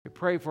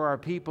pray for our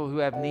people who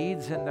have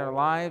needs in their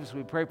lives.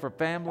 We pray for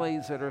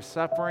families that are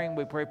suffering.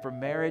 We pray for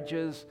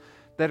marriages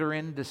that are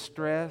in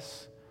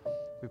distress.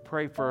 We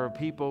pray for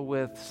people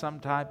with some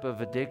type of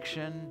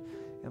addiction.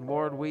 And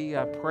Lord, we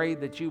pray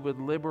that you would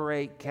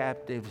liberate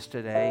captives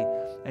today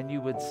and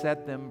you would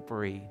set them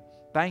free.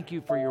 Thank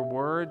you for your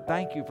word.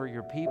 Thank you for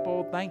your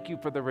people. Thank you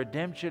for the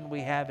redemption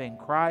we have in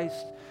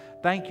Christ.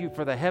 Thank you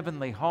for the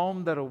heavenly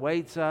home that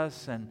awaits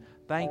us. And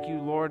thank you,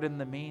 Lord, in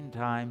the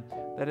meantime,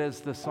 that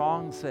as the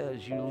song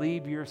says, you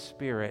leave your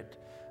Spirit,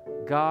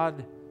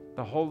 God,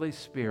 the Holy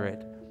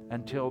Spirit,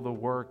 until the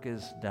work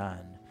is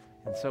done.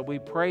 And so we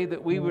pray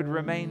that we would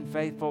remain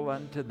faithful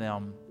unto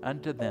them.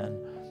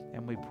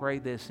 And we pray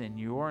this in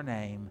your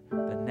name,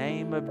 the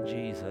name of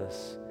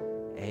Jesus.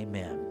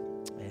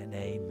 Amen and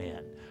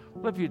amen.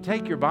 Well, if you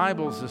take your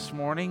Bibles this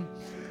morning,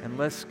 and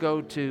let's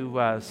go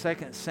to 2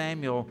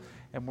 Samuel,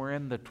 and we're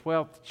in the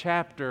 12th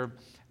chapter,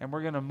 and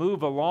we're going to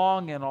move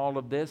along in all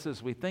of this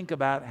as we think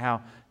about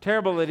how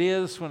terrible it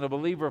is when a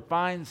believer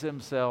finds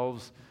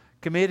themselves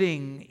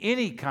committing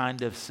any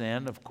kind of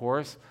sin, of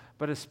course,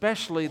 but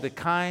especially the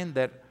kind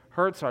that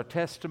hurts our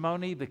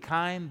testimony, the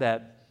kind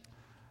that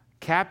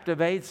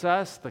captivates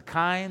us, the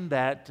kind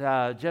that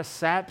just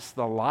saps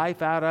the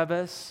life out of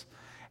us.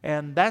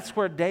 And that's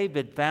where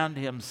David found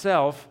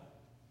himself.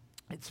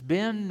 It's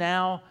been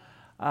now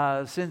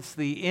since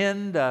the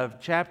end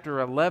of chapter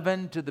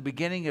 11 to the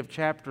beginning of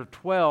chapter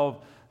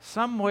 12,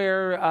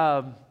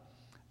 somewhere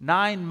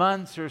 9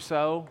 months or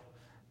so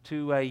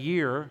to a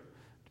year,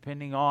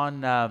 depending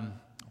on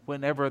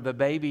whenever the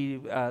baby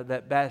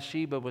that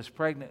Bathsheba was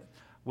pregnant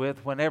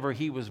with, whenever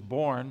he was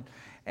born.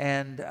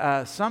 And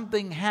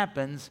something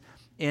happens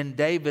in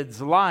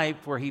David's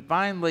life where he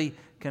finally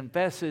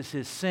confesses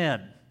his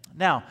sin.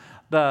 Now,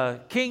 the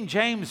King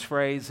James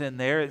phrase in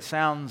there, it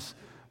sounds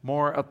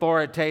more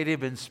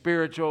authoritative and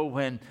spiritual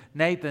when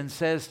Nathan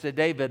says to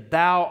David,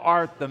 "Thou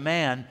art the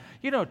man."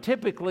 You know,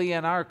 typically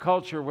in our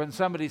culture, when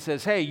somebody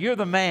says, "Hey, you're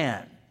the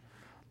man,"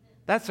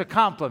 that's a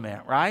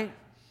compliment, right?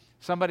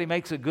 Somebody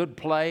makes a good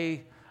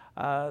play.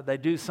 They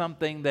do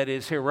something that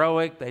is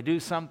heroic. They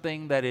do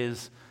something that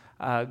is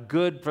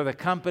good for the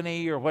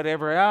company or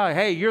whatever. "Oh,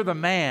 hey, you're the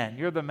man.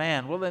 You're the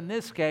man." Well, in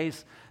this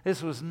case,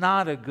 this was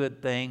not a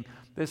good thing.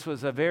 This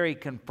was a very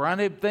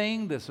confrontive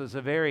thing. This was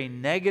a very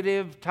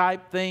negative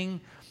type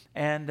thing,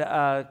 and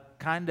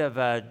kind of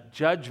a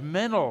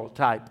judgmental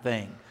type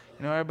thing.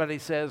 You know, everybody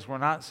says we're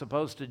not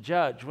supposed to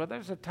judge. Well,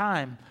 there's a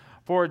time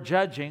for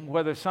judging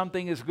whether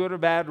something is good or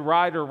bad,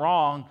 right or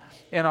wrong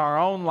in our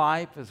own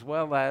life, as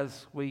well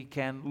as we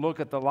can look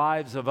at the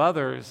lives of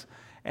others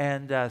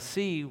and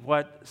see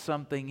what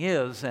something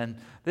is. And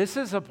this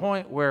is a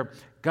point where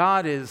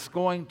God is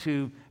going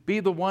to be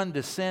the one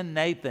to send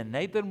Nathan.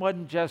 Nathan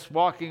wasn't just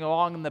walking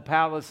along in the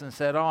palace and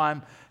said, "Oh,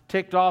 I'm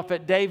ticked off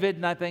at David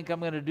and I think I'm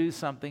going to do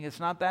something." It's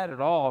not that at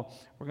all.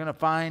 We're going to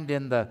find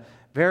in the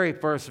very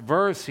first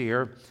verse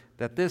here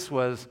that this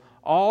was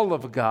all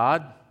of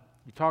God.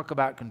 You talk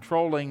about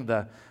controlling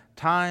the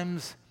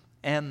times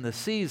and the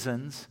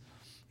seasons.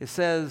 It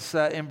says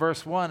in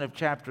verse 1 of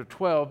chapter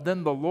 12,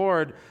 "Then the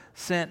Lord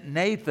sent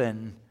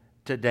Nathan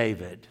to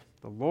David."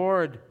 The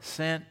Lord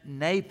sent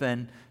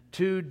Nathan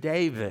to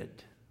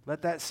David.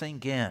 Let that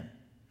sink in.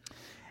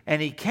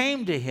 "And he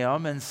came to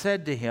him and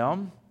said to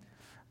him,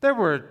 There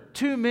were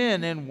 2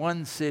 men in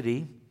one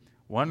city,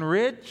 one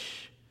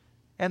rich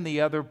and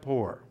the other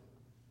poor.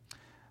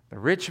 The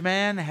rich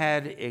man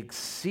had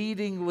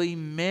exceedingly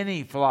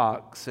many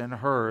flocks and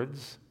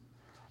herds,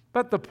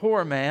 but the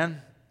poor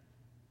man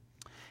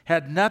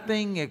had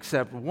nothing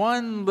except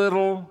one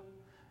little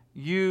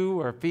ewe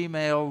or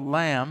female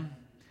lamb,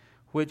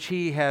 which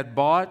he had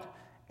bought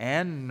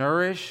and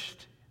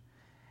nourished,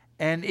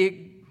 and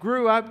it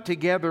grew up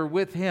together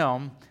with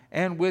him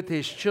and with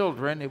his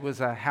children." It was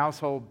a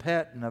household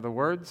pet, in other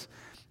words,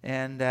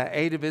 and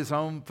ate of his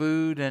own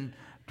food and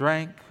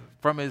drank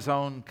from his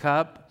own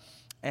cup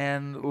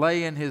and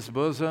lay in his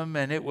bosom,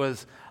 and it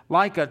was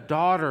like a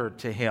daughter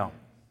to him.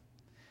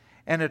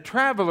 And a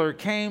traveler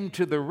came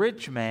to the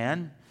rich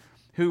man,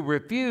 who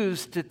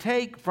refused to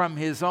take from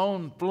his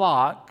own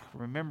flock —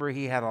 remember,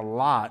 he had a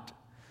lot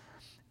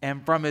 —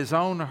 and from his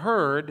own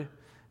herd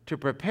to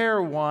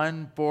prepare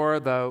one for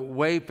the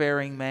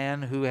wayfaring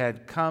man who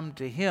had come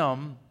to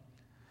him.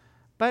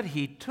 But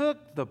he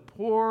took the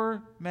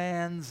poor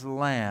man's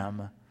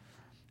lamb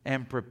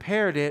and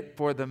prepared it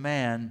for the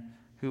man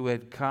who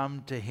had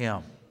come to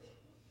him.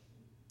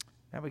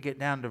 Now we get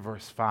down to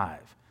verse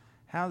 5.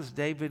 How's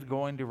David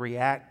going to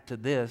react to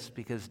this?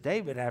 Because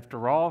David,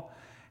 after all,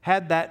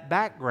 had that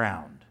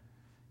background.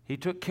 He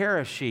took care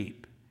of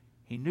sheep.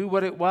 He knew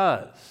what it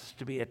was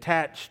to be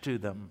attached to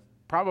them,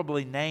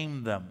 probably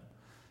named them.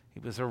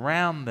 He was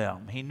around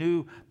them. He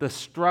knew the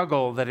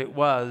struggle that it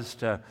was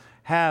to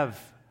have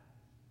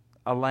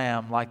a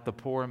lamb like the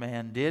poor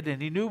man did,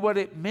 and he knew what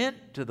it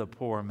meant to the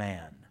poor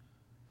man.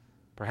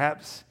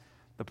 Perhaps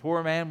the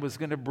poor man was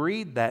going to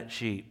breed that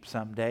sheep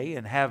someday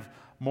and have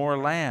more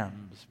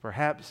lambs.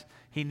 Perhaps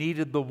he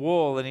needed the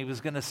wool and he was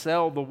going to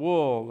sell the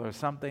wool or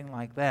something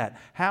like that.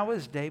 How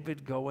is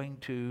David going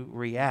to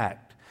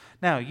react?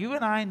 Now, you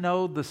and I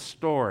know the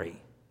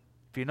story.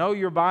 If you know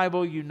your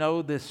Bible, you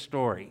know this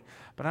story.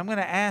 But I'm going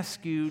to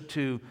ask you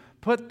to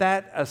put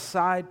that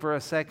aside for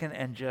a second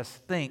and just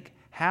think,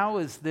 how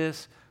is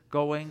this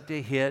going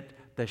to hit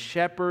the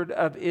shepherd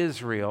of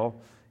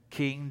Israel,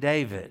 King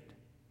David?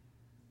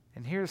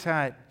 And here's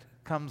how it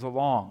comes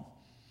along.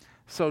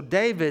 So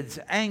David's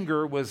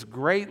anger was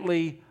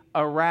greatly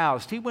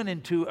aroused. He went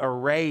into a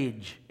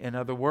rage, in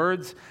other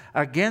words,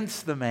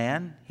 against the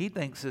man. He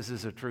thinks this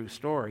is a true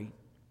story.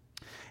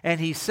 And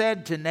he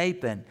said to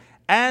Nathan,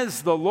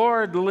 "As the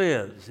Lord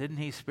lives," isn't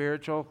he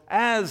spiritual?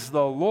 "As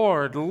the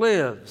Lord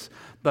lives,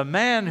 the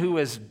man who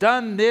has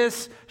done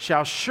this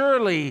shall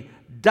surely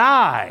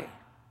die."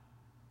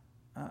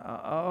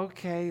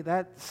 Okay,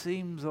 that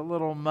seems a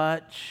little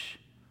much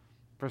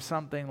for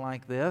something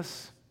like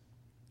this.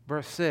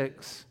 Verse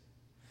 6,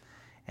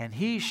 "And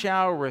he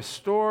shall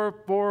restore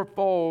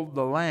fourfold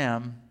the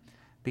lamb,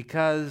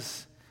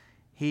 because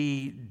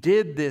he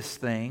did this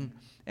thing,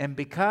 and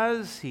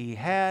because he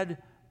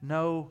had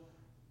no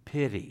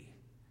pity."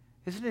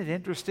 Isn't it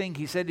interesting?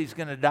 He said he's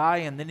going to die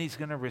and then he's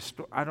going to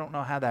restore. I don't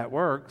know how that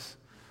works.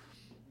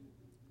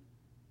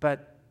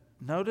 But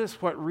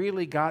notice what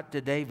really got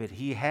to David.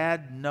 He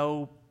had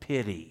no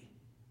pity.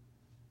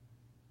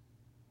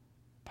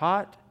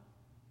 Pot,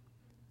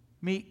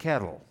 meet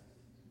kettle.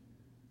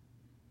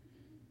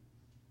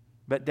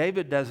 But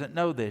David doesn't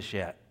know this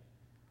yet.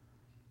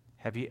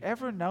 Have you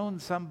ever known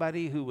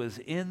somebody who was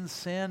in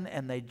sin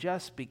and they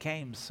just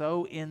became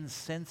so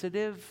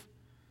insensitive,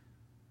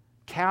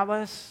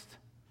 calloused,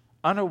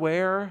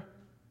 unaware,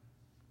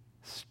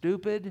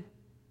 stupid?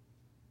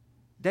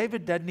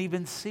 David doesn't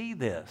even see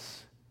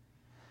this,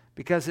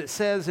 because it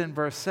says in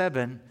verse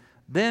 7,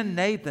 "Then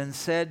Nathan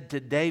said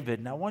to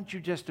David," now I want you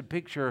just to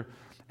picture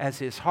as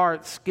his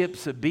heart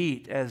skips a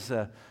beat, as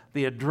the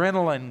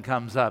adrenaline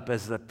comes up,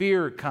 as the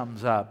fear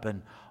comes up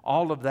and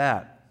all of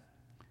that.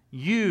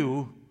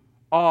 "You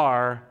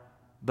are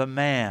the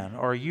man,"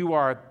 or "you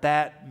are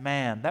that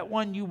man," that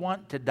one you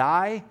want to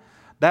die,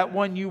 that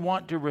one you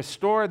want to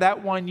restore,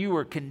 that one you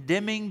are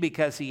condemning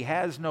because he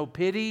has no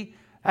pity.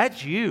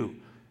 That's you.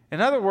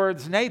 In other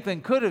words,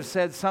 Nathan could have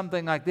said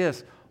something like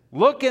this: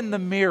 "Look in the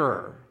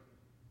mirror.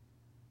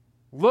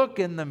 Look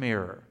in the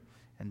mirror."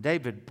 And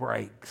David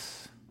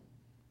breaks.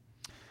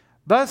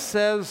 "Thus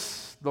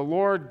says the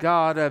Lord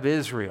God of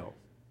Israel,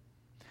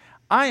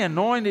 I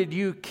anointed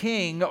you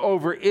king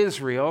over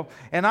Israel,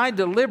 and I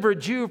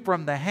delivered you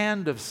from the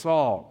hand of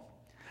Saul.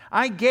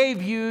 I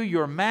gave you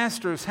your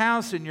master's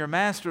house and your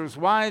master's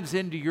wives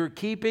into your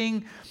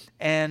keeping,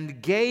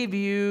 and gave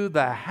you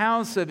the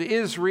house of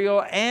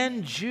Israel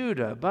and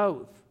Judah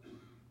both.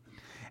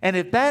 And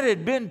if that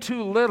had been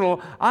too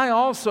little, I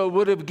also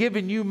would have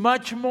given you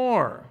much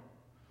more.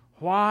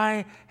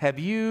 Why have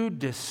you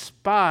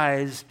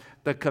despised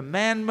the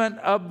commandment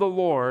of the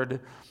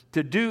Lord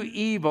to do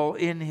evil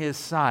in his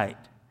sight?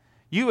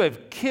 You have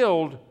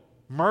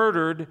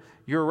murdered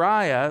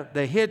Uriah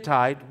the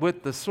Hittite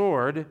with the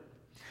sword.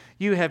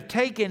 You have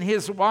taken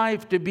his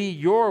wife to be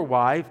your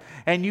wife,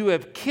 and you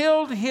have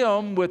killed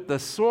him with the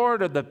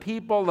sword of the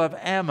people of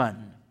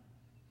Ammon.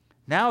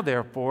 Now,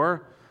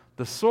 therefore,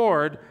 the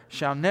sword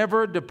shall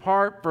never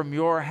depart from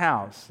your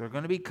house." There are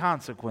going to be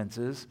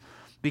consequences,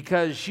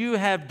 "because you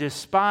have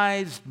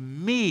despised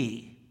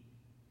me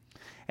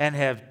and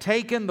have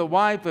taken the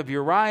wife of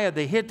Uriah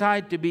the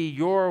Hittite to be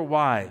your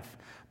wife.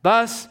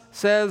 Thus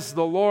says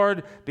the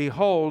Lord,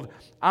 behold,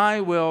 I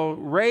will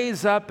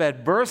raise up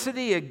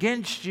adversity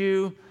against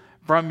you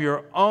from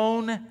your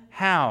own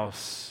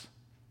house,"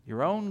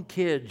 your own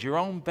kids, your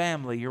own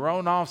family, your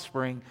own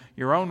offspring,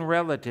 your own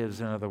relatives,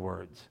 in other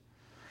words.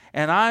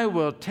 "And I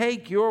will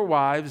take your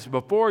wives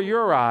before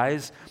your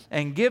eyes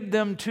and give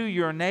them to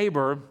your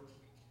neighbor,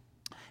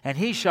 and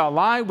he shall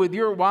lie with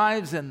your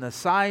wives in the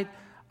sight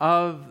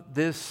of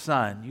this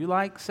sun." You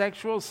like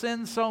sexual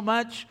sin so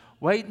much?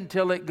 Wait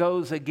until it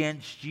goes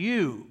against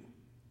you.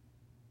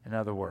 In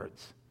other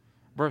words,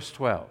 verse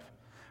 12,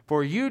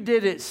 "For you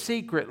did it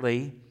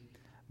secretly,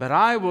 but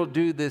I will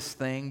do this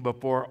thing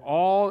before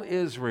all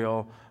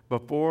Israel,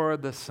 before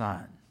the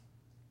sun."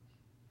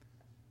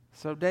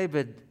 So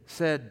David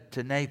said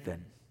to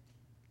Nathan,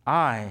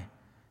 "I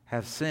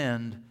have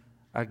sinned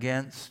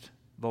against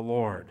the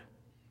Lord."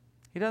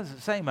 He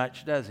doesn't say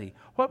much, does he?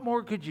 What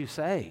more could you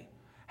say?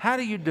 How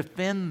do you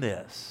defend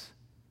this?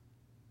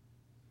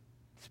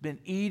 It's been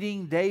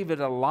eating David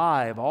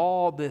alive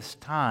all this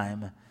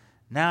time.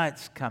 Now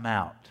it's come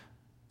out.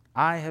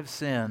 I have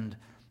sinned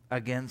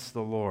against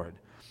the Lord.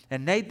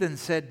 And Nathan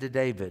said to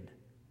David,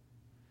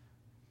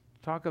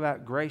 talk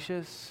about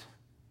gracious,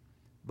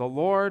 "The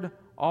Lord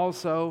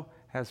also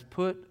has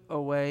put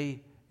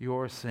away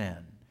your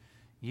sin.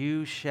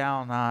 You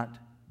shall not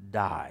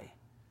die."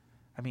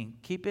 I mean,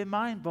 keep in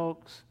mind,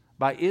 folks,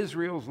 by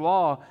Israel's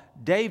law,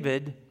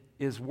 David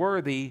is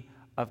worthy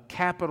of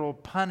capital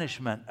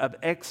punishment, of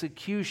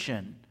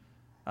execution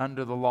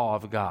under the law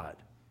of God.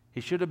 He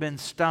should have been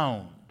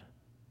stoned.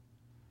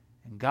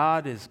 And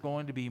God is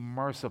going to be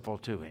merciful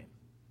to him.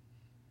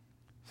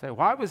 Say,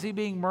 why was he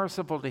being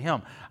merciful to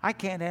him? I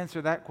can't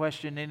answer that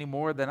question any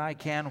more than I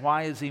can.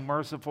 Why is he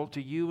merciful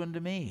to you and to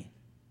me?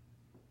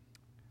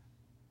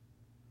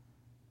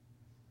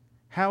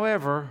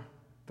 However,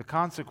 the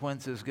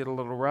consequences get a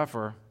little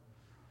rougher.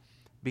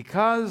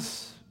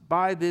 Because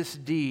by this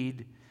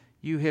deed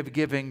you have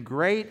given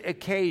great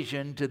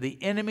occasion to the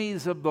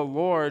enemies of the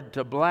Lord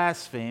to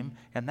blaspheme,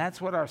 and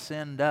that's what our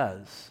sin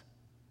does.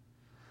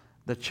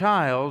 The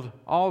child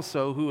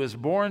also who is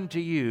born to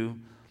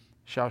you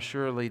shall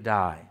surely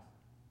die.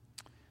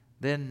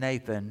 Then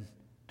Nathan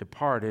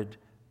departed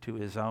to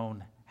his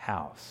own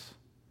house.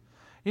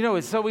 You know,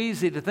 it's so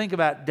easy to think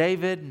about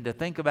David and to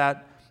think about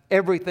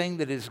everything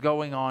that is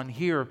going on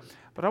here.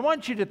 But I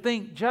want you to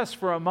think just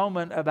for a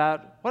moment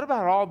about, what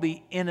about all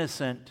the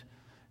innocent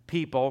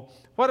people?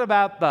 What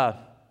about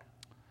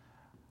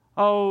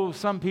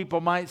some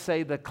people might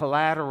say the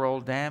collateral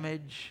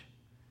damage?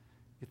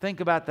 You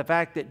think about the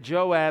fact that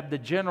Joab, the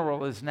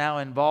general, is now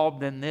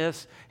involved in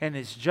this, and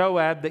it's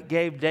Joab that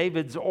gave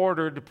David's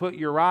order to put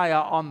Uriah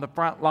on the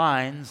front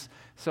lines.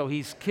 So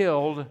he's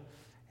killed,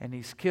 and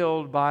he's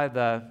killed by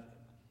the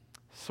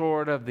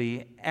sword of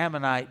the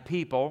Ammonite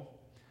people.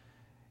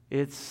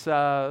 It's,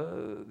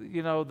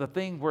 the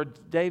thing where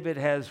David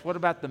has, what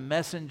about the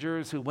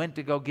messengers who went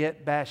to go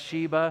get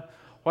Bathsheba?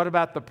 What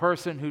about the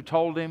person who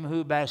told him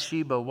who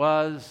Bathsheba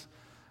was?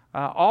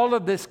 All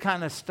of this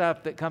kind of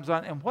stuff that comes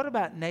on. And what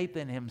about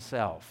Nathan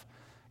himself?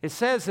 It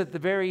says at the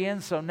very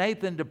end, so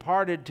Nathan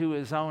departed to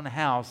his own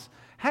house.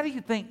 How do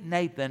you think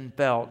Nathan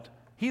felt?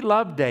 He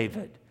loved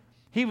David.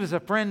 He was a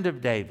friend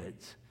of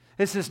David's.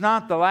 This is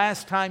not the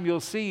last time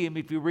you'll see him.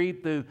 If you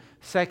read through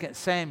 2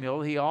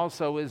 Samuel, he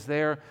also is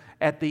there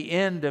at the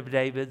end of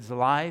David's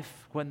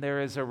life when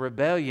there is a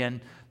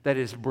rebellion that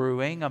is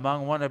brewing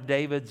among one of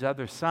David's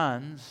other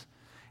sons.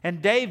 And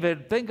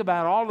David, think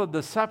about all of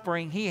the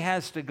suffering he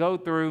has to go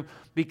through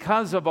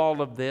because of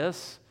all of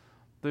this,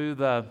 through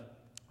the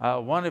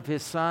one of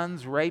his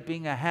sons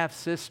raping a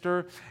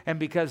half-sister, and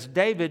because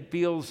David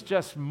feels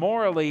just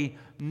morally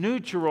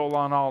neutral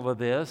on all of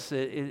this.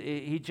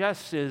 He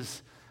just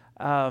is,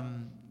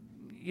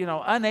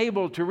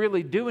 unable to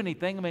really do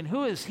anything. I mean,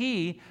 who is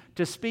he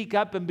to speak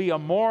up and be a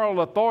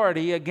moral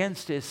authority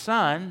against his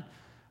son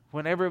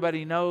when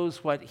everybody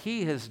knows what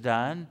he has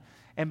done?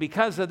 And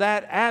because of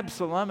that,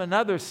 Absalom,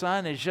 another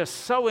son, is just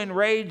so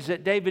enraged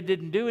that David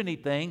didn't do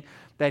anything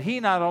that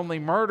he not only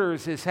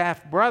murders his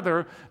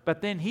half-brother,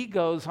 but then he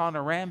goes on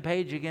a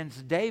rampage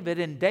against David,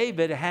 and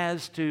David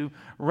has to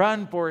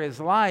run for his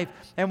life.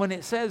 And when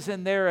it says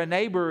in there, a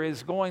neighbor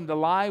is going to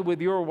lie with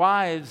your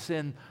wives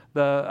in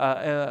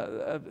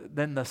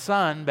then the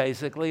son,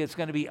 basically, it's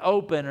going to be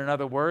open, in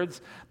other words.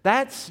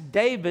 That's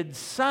David's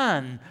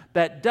son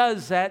that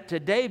does that to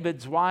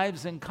David's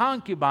wives and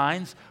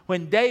concubines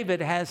when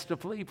David has to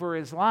flee for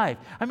his life.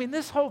 I mean,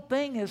 this whole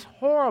thing is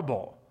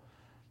horrible.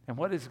 And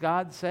what does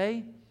God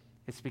say?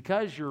 It's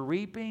because you're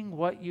reaping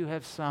what you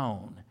have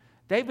sown.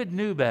 David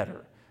knew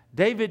better.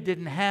 David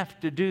didn't have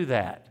to do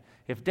that.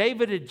 If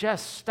David had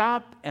just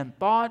stopped and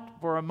thought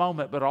for a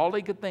moment, but all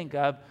he could think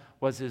of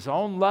was his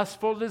own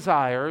lustful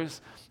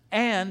desires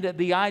and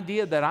the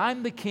idea that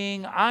I'm the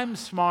king, I'm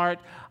smart,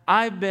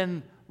 I've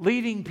been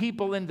leading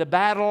people into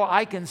battle,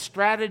 I can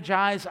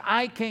strategize,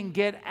 I can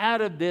get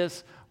out of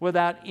this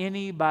without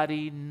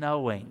anybody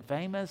knowing.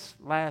 Famous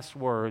last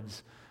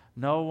words,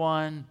 no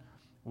one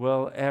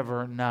will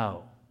ever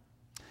know.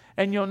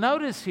 And you'll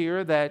notice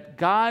here that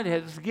God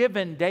has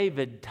given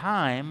David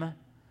time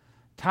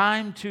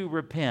to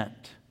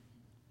repent.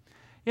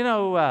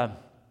 Why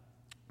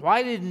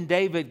didn't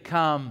David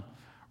come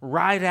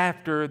right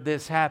after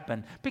this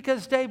happened?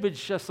 Because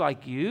David's just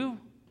like you.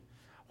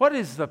 What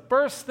is the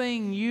first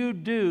thing you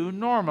do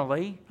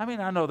normally? I mean,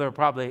 I know there are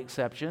probably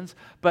exceptions,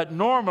 but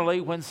normally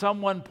when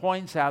someone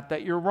points out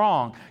that you're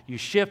wrong, you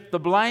shift the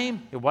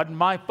blame. It wasn't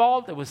my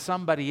fault, it was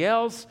somebody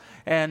else,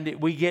 and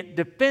we get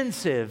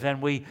defensive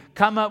and we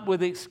come up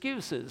with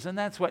excuses, and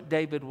that's what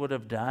David would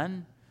have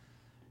done.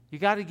 You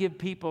got to give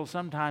people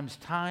sometimes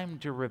time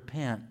to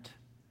repent.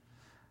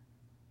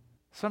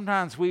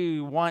 Sometimes we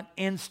want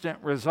instant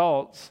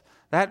results.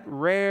 That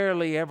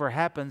rarely ever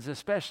happens,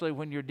 especially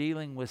when you're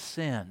dealing with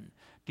sin.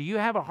 Do you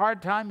have a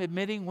hard time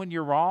admitting when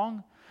you're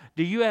wrong?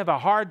 Do you have a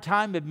hard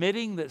time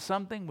admitting that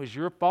something was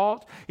your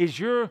fault? Is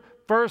your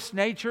first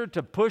nature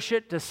to push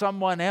it to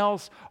someone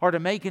else or to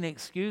make an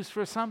excuse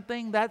for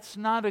something? That's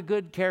not a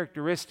good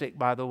characteristic,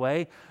 by the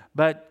way,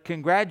 but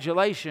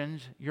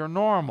congratulations, you're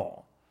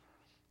normal.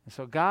 And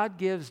so God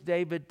gives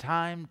David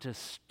time to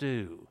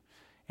stew.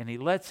 And he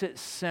lets it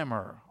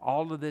simmer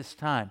all of this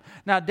time.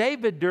 Now,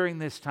 David during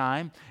this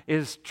time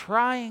is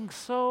trying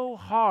so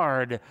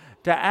hard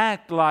to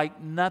act like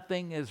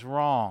nothing is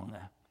wrong.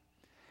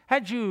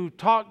 Had you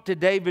talked to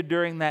David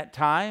during that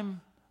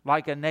time,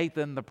 like a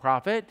Nathan the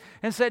prophet,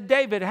 and said,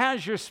 David,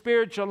 how's your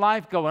spiritual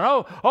life going?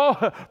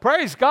 Oh,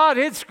 praise God,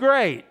 it's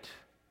great.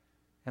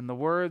 And the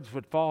words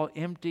would fall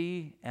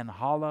empty and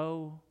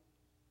hollow,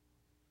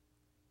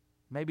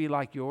 maybe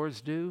like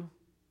yours do.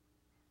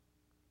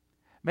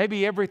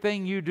 Maybe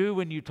everything you do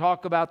when you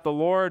talk about the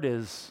Lord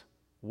is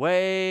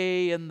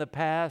way in the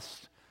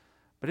past,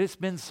 but it's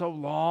been so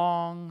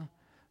long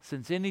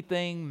since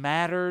anything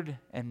mattered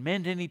and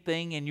meant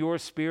anything in your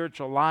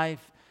spiritual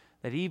life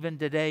that even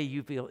today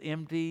you feel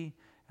empty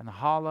and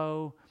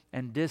hollow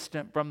and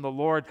distant from the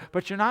Lord.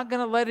 But you're not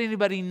going to let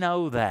anybody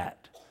know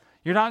that.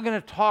 You're not going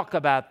to talk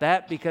about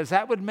that because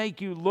that would make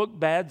you look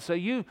bad. So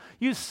you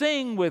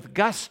sing with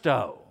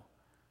gusto.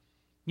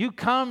 You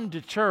come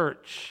to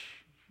church.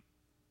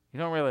 You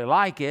don't really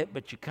like it,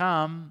 but you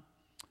come.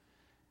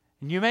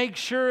 And you make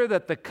sure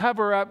that the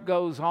cover-up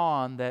goes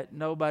on, that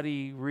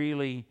nobody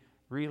really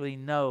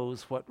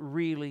knows what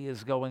really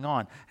is going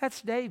on.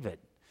 That's David.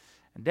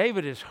 And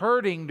David is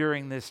hurting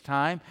during this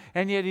time,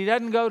 and yet he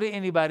doesn't go to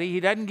anybody. He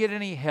doesn't get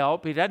any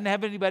help. He doesn't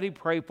have anybody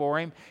pray for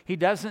him. He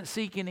doesn't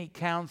seek any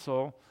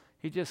counsel.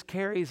 He just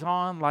carries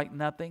on like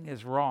nothing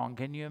is wrong.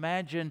 Can you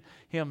imagine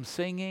him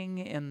singing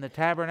in the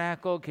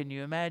tabernacle? Can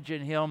you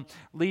imagine him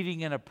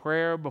leading in a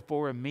prayer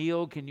before a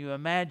meal? Can you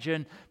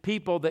imagine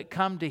people that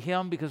come to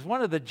him? Because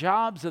one of the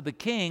jobs of the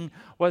king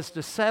was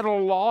to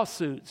settle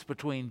lawsuits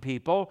between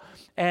people.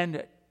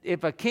 And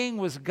if a king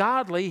was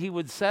godly, he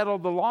would settle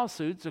the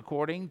lawsuits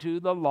according to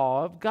the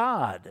law of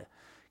God.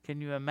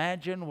 Can you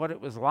imagine what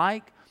it was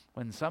like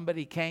when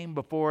somebody came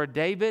before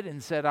David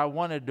and said, I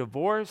want a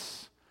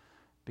divorce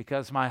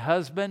because my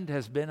husband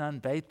has been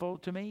unfaithful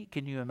to me?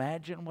 Can you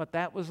imagine what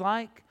that was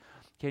like?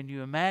 Can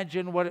you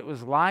imagine what it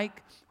was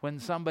like when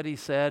somebody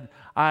said,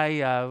 I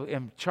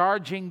am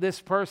charging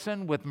this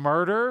person with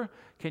murder?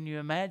 Can you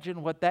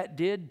imagine what that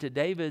did to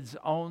David's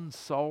own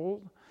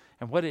soul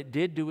and what it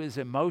did to his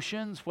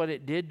emotions, what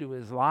it did to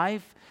his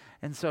life?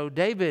 And so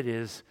David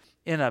is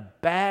in a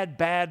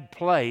bad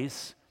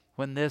place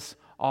when this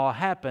all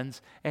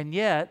happens, and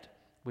yet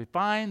we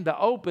find the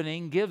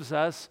opening gives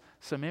us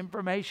some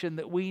information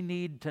that we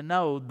need to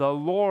know. The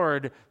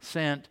Lord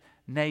sent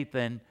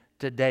Nathan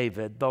to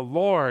David. The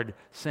Lord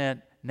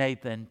sent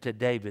Nathan to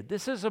David.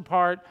 This is a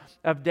part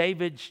of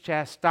David's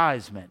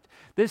chastisement.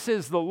 This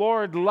is the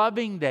Lord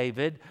loving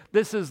David.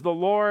 This is the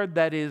Lord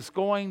that is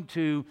going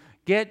to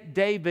get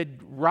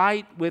David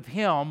right with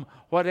him,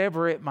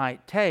 whatever it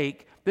might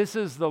take. This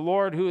is the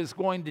Lord who is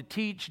going to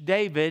teach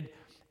David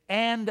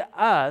and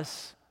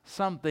us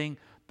something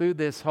through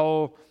this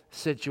whole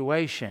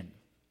situation.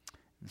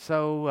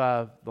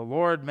 So the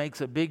Lord makes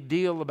a big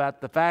deal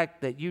about the fact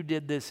that you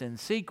did this in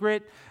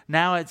secret.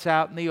 Now it's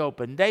out in the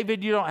open.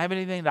 David, you don't have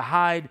anything to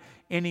hide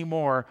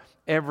anymore.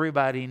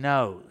 Everybody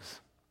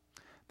knows.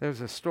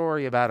 There's a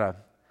story about a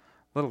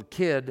little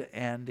kid,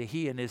 and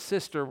he and his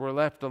sister were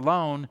left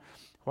alone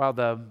while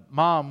the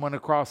mom went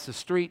across the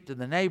street to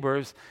the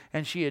neighbors,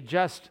 and she had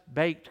just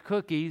baked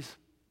cookies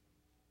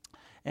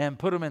and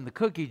put them in the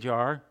cookie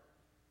jar.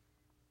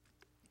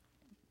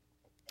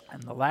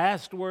 And the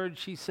last word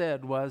she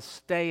said was,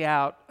 stay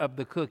out of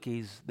the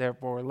cookies,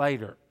 therefore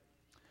later.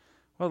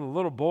 Well, the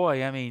little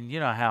boy, I mean,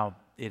 you know how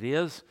it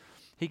is.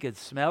 He could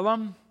smell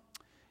them.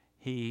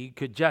 He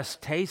could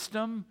just taste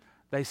them.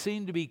 They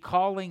seemed to be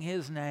calling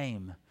his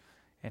name.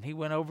 And he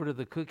went over to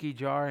the cookie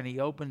jar and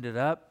he opened it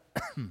up.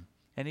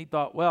 And he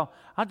thought, well,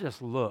 I'll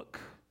just look.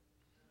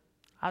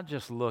 I'll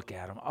just look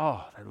at them.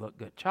 Oh, they look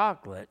good.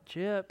 Chocolate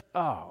chip.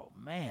 Oh,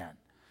 man.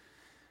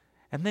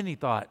 And then he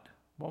thought,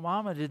 well,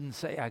 Mama didn't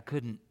say I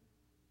couldn't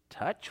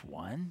touch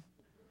one.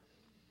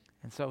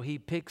 And so he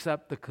picks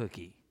up the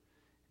cookie.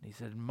 And he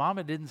said,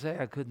 Mama didn't say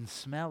I couldn't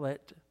smell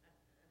it.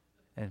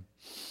 And,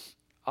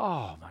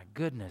 oh, my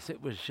goodness,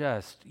 it was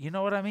just, you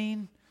know what I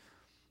mean?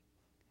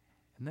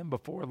 And then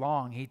before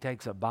long, he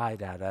takes a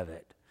bite out of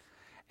it.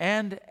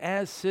 And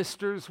as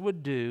sisters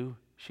would do,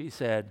 she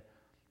said,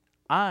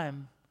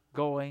 I'm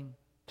going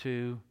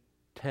to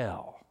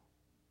tell.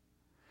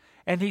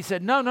 And he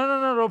said,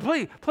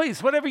 no,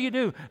 please, whatever you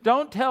do,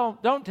 don't tell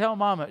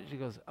Mama. She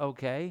goes,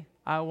 okay,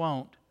 I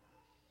won't.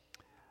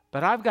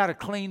 But I've got to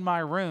clean my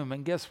room,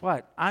 and guess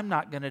what? I'm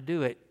not going to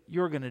do it.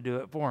 You're going to do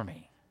it for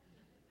me.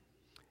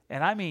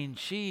 And I mean,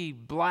 she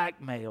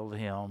blackmailed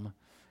him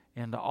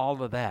into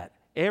all of that.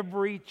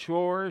 Every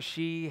chore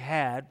she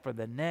had for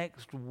the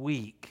next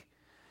week,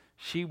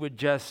 she would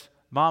just,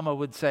 Mama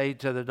would say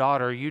to the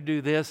daughter, you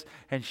do this,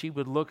 and she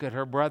would look at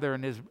her brother,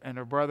 and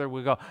her brother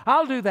would go,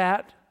 I'll do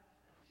that.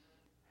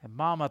 And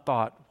Mama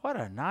thought, what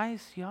a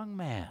nice young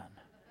man.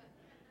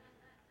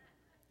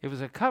 It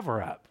was a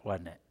cover-up,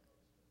 wasn't it?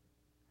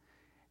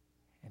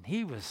 And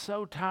he was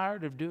so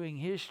tired of doing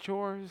his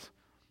chores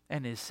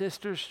and his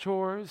sister's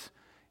chores,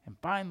 and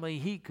finally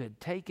he could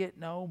take it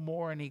no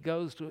more, and he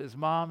goes to his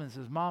mom and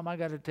says, Mom, I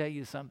got to tell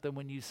you something.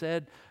 When you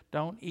said,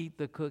 don't eat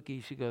the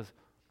cookie,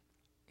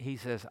 he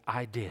says,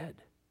 I did.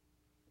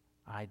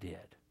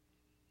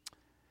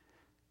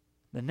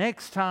 The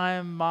next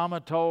time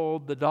Mama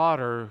told the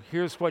daughter,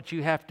 here's what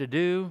you have to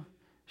do,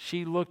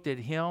 she looked at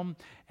him,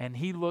 and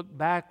he looked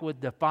back with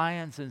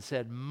defiance and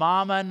said,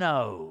 Mama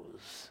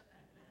knows.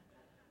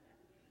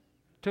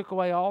 Took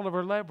away all of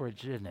her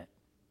leverage, didn't it?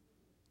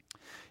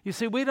 You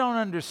see, we don't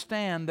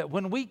understand that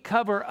when we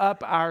cover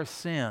up our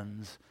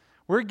sins,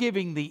 we're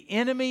giving the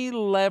enemy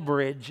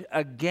leverage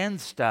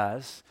against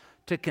us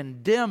to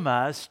condemn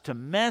us, to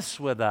mess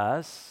with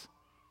us.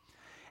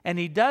 And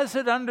he does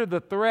it under the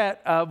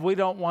threat of we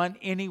don't want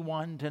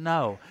anyone to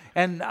know.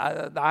 And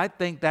I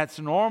think that's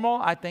normal.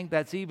 I think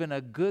that's even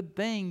a good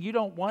thing. You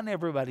don't want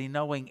everybody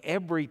knowing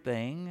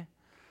everything.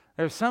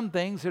 There's some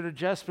things that are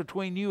just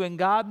between you and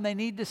God, and they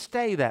need to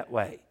stay that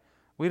way.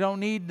 We don't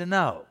need to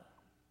know.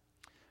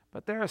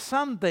 But there are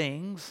some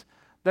things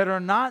that are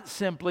not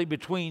simply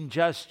between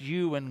just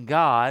you and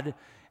God,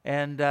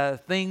 and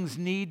things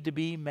need to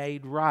be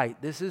made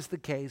right. This is the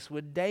case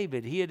with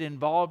David. He had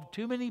involved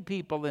too many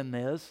people in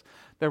this.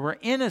 There were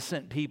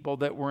innocent people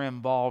that were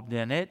involved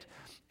in it,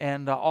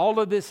 and all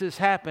of this is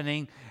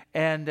happening.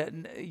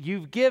 And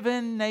you've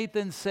given,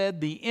 Nathan said,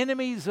 the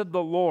enemies of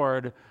the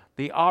Lord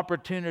the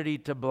opportunity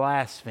to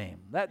blaspheme.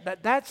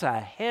 That's a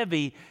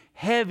heavy,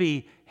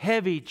 heavy,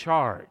 heavy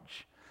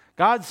charge.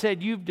 God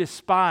said, you've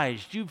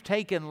despised, you've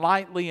taken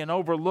lightly and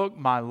overlooked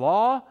my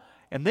law.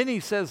 And then he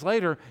says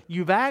later,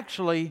 you've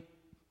actually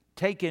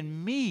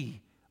taken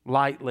me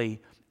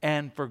lightly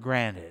and for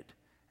granted.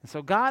 And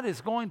so God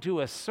is going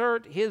to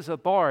assert his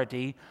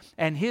authority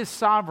and his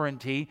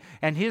sovereignty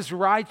and his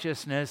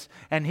righteousness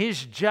and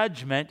his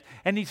judgment.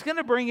 And he's going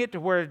to bring it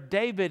to where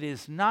David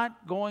is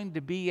not going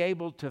to be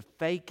able to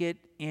fake it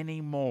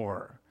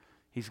anymore.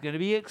 He's going to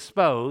be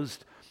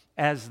exposed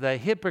as the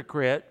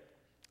hypocrite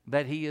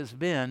that he has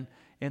been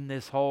in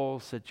this whole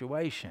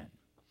situation.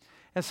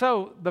 And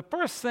so the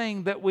first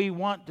thing that we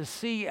want to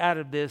see out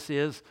of this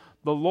is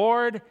the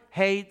Lord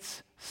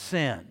hates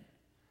sin.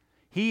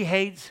 He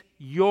hates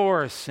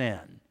your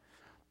sin,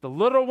 the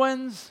little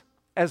ones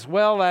as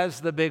well as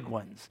the big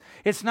ones.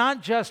 It's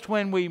not just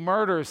when we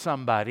murder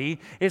somebody.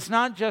 It's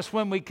not just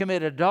when we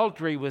commit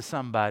adultery with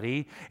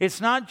somebody.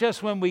 It's not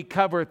just when we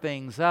cover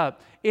things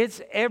up.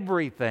 It's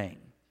everything.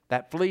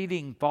 That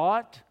fleeting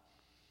thought.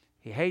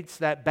 He hates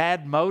that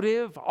bad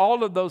motive,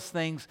 all of those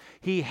things.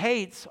 He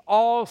hates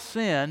all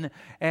sin.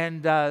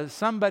 And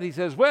somebody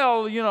says,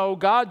 well, you know,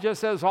 God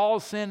just says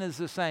all sin is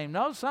the same.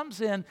 No, some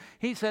sin,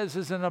 he says,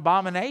 is an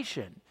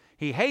abomination.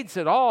 He hates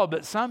it all,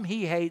 but some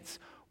he hates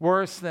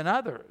worse than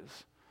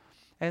others.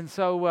 And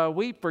so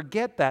we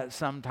forget that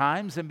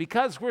sometimes. And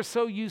because we're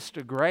so used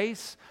to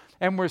grace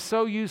and we're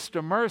so used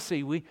to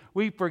mercy,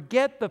 we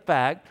forget the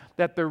fact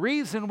that the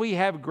reason we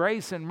have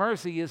grace and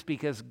mercy is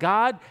because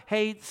God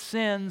hates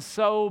sin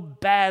so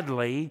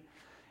badly.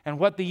 And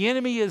what the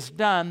enemy has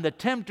done, the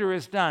tempter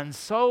has done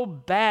so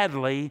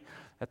badly,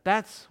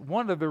 that's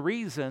one of the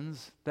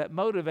reasons that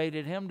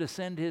motivated him to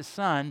send his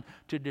son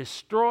to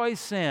destroy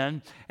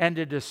sin and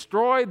to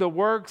destroy the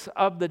works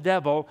of the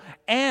devil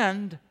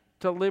and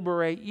to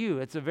liberate you.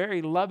 It's a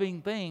very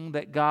loving thing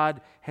that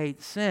God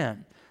hates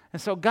sin.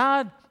 And so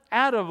God,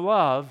 out of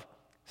love,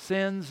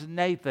 sends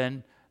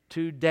Nathan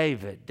to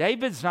David.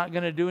 David's not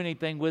going to do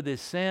anything with his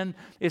sin.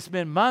 It's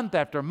been month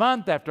after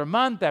month after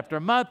month after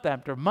month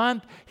after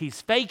month.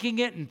 He's faking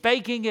it and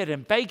faking it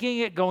and faking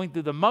it, going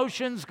through the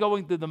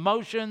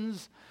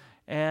motions.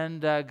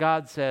 And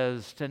God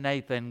says to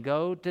Nathan,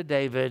 go to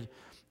David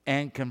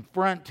and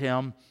confront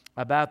him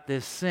about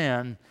this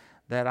sin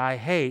that I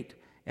hate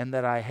and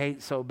that I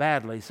hate so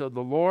badly. So the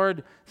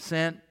Lord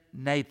sent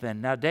Nathan.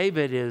 Now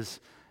David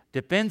is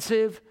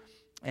defensive,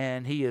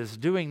 and he is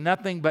doing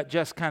nothing but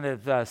just kind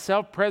of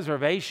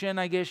self-preservation,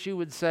 I guess you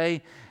would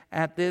say,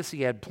 at this.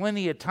 He had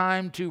plenty of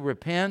time to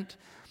repent.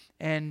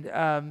 And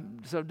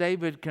so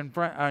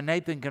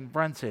Nathan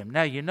confronts him.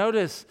 Now you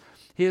notice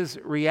his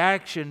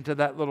reaction to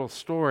that little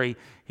story.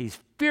 He's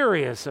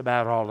furious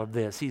about all of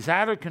this. He's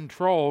out of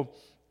control.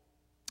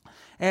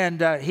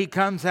 And he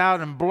comes out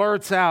and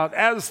blurts out,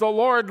 as the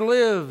Lord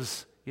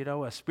lives, you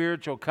know, a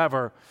spiritual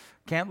cover.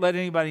 Can't let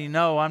anybody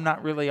know I'm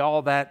not really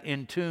all that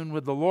in tune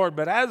with the Lord.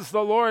 But as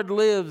the Lord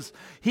lives,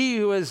 he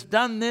who has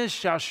done this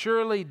shall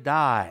surely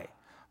die.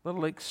 A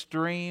little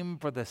extreme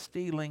for the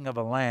stealing of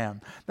a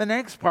lamb. The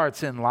next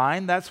part's in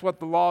line. That's what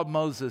the law of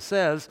Moses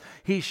says.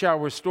 He shall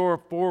restore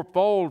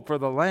fourfold for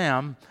the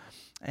lamb.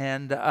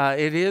 And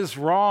it is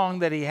wrong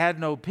that he had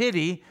no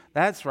pity.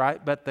 That's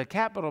right. But the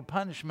capital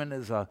punishment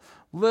is a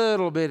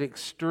little bit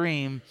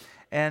extreme.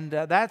 And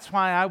that's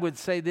why I would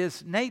say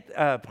this.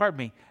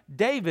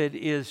 David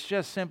is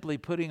just simply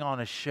putting on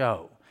a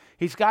show.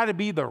 He's got to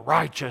be the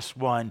righteous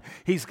one.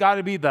 He's got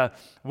to be the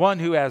one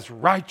who has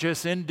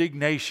righteous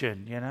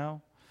indignation, you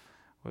know.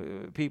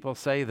 People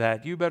say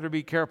that. You better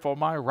be careful.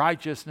 My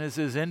righteousness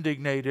is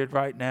indignated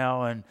right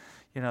now, and,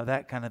 you know,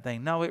 that kind of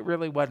thing. No, it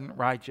really wasn't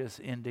righteous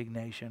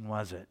indignation,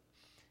 was it?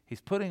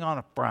 He's putting on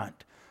a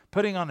front,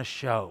 putting on a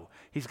show.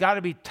 He's got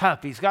to be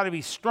tough. He's got to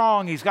be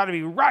strong. He's got to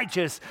be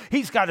righteous.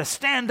 He's got to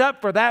stand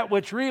up for that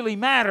which really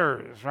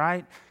matters,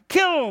 right?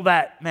 Kill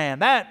that man.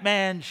 That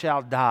man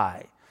shall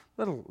die.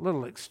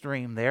 Little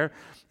extreme there.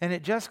 And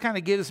it just kind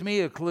of gives me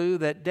a clue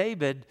that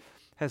David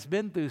has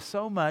been through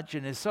so much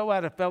and is so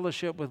out of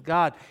fellowship with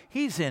God.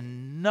 He's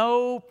in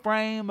no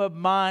frame of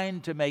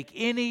mind to make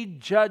any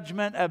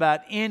judgment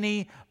about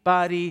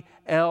anybody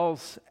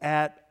else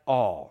at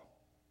all.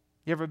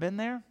 You ever been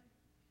there?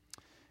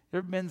 You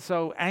ever been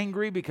so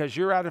angry because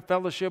you're out of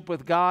fellowship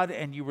with God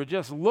and you were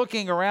just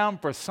looking around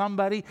for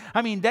somebody?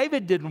 I mean,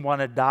 David didn't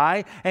want to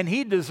die, and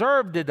he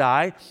deserved to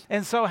die.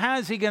 And so how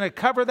is he going to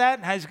cover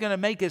that? How is he going to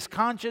make his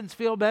conscience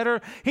feel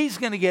better? He's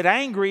going to get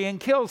angry and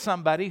kill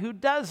somebody who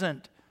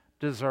doesn't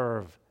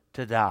deserve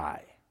to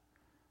die.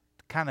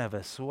 To kind of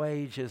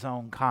assuage his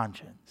own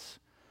conscience,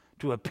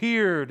 to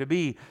appear to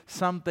be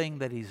something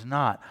that he's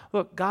not.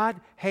 Look,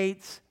 God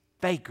hates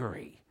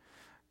fakery.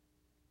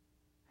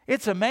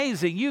 It's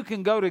amazing. You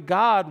can go to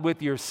God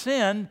with your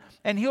sin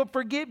and He'll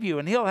forgive you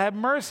and He'll have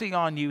mercy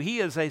on you. He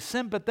is a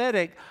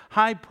sympathetic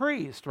high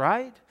priest,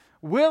 right?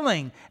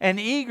 Willing and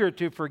eager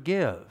to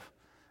forgive.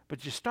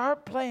 But you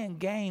start playing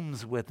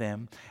games with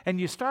Him and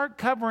you start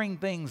covering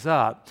things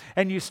up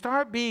and you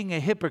start being a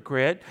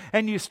hypocrite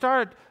and you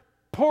start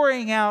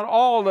pouring out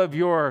all of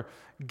your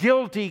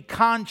guilty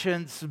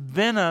conscience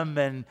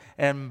venom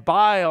and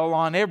bile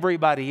on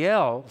everybody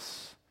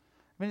else.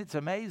 I mean, it's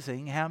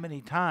amazing how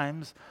many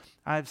times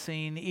I've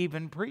seen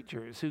even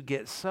preachers who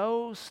get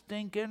so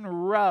stinking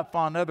rough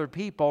on other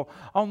people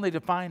only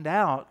to find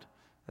out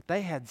that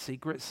they had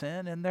secret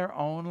sin in their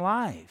own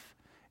life.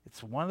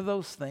 It's one of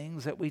those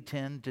things that we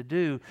tend to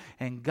do,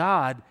 and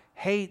God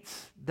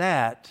hates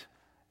that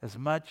as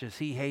much as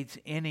He hates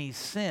any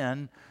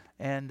sin,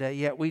 and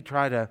yet we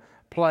try to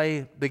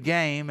play the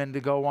game and to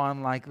go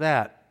on like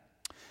that.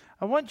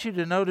 I want you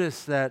to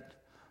notice that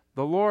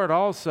the Lord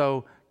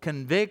also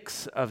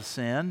convicts of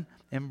sin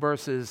in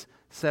verses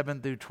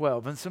 7 through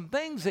 12. And some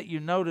things that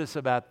you notice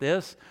about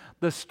this,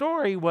 the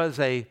story was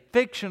a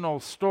fictional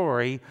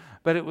story,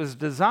 but it was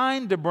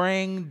designed to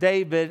bring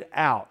David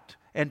out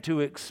and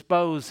to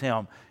expose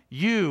him.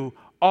 You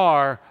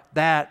are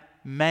that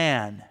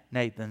man,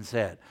 Nathan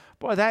said.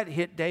 Boy, that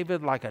hit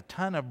David like a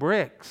ton of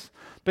bricks.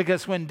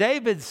 Because when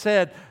David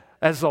said,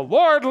 as the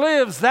Lord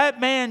lives, that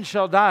man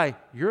shall die,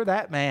 you're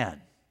that man.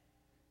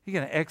 You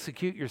going to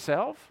execute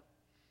yourself?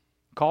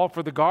 Call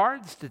for the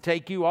guards to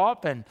take you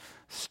off and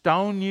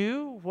stone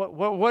you?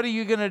 What are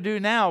you going to do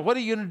now? What are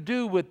you going to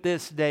do with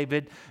this,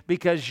 David?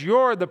 Because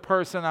you're the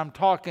person I'm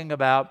talking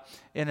about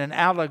in an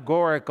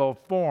allegorical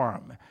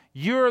form.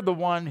 You're the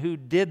one who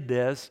did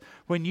this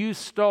when you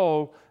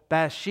stole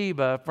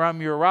Bathsheba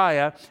from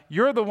Uriah.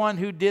 You're the one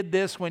who did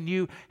this when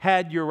you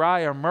had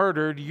Uriah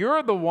murdered.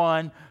 You're the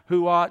one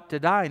who ought to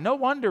die. No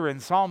wonder in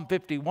Psalm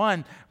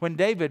 51, when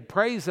David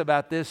prays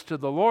about this to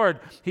the Lord,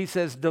 he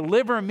says,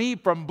 deliver me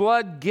from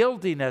blood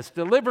guiltiness.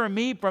 Deliver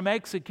me from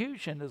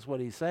execution is what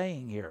he's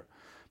saying here.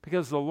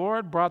 Because the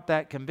Lord brought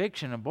that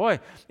conviction. And boy,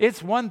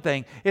 it's one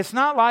thing. It's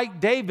not like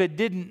David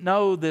didn't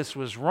know this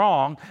was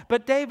wrong,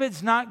 but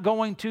David's not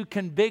going to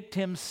convict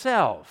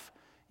himself.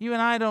 You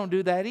and I don't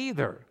do that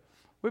either.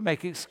 We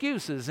make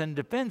excuses and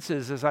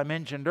defenses, as I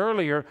mentioned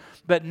earlier.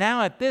 But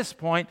now at this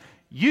point,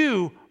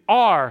 you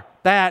are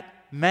that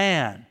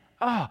man.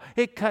 Oh,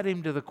 it cut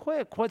him to the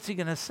quick. What's he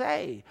going to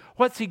say?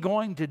 What's he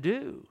going to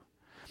do?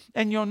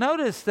 And you'll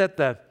notice that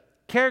the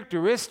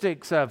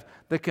characteristics of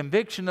the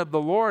conviction of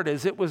the Lord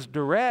is it was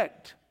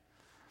direct.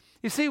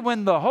 You see,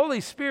 when the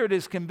Holy Spirit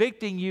is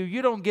convicting you,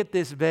 you don't get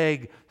this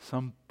vague,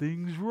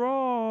 something's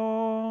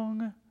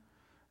wrong.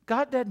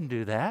 God doesn't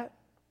do that.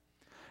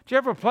 Did you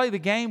ever play the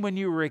game when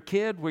you were a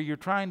kid where you're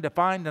trying to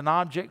find an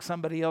object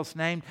somebody else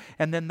named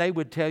and then they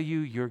would tell you,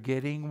 you're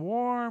getting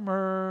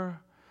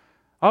warmer.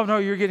 Oh, no,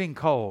 you're getting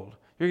cold.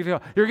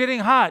 You're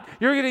getting hot.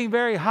 You're getting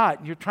very hot.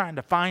 And you're trying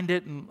to find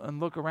it and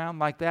look around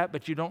like that,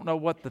 but you don't know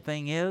what the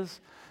thing is.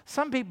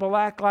 Some people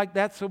act like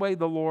that's the way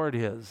the Lord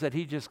is, that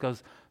He just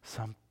goes,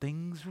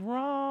 something's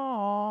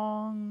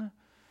wrong.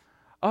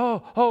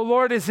 Oh,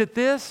 Lord, is it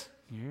this?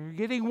 You're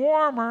getting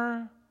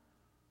warmer.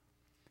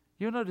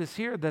 You'll notice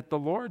here that the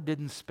Lord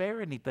didn't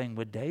spare anything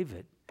with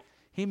David.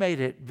 He made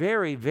it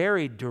very,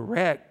 very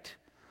direct.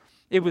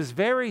 It was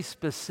very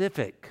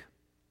specific.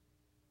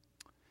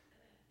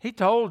 He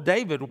told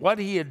David what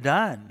he had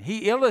done.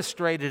 He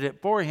illustrated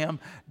it for him.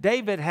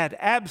 David had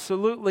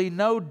absolutely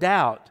no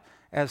doubt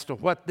as to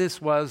what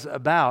this was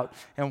about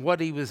and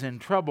what he was in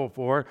trouble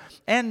for.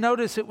 And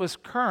notice it was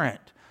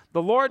current.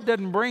 The Lord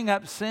doesn't bring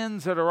up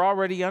sins that are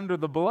already under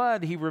the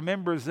blood. He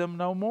remembers them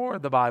no more,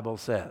 the Bible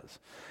says.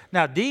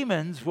 Now,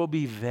 demons will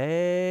be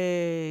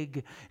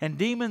vague, and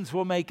demons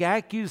will make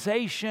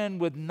accusation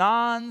with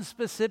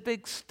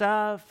non-specific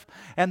stuff,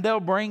 and they'll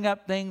bring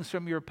up things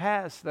from your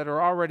past that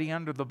are already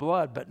under the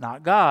blood, but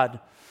not God.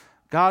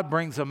 God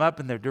brings them up,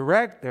 and they're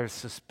direct, they're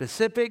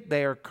specific,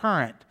 they are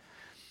current.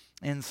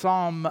 In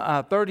Psalm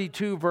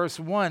 32, verse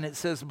 1, it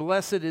says,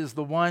 blessed is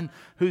the one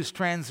whose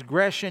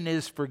transgression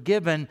is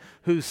forgiven,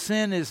 whose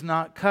sin is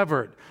not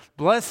covered.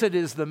 Blessed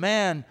is the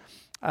man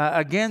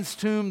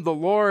against whom the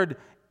Lord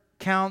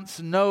counts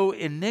no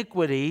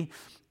iniquity,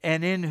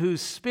 and in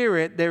whose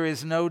spirit there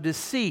is no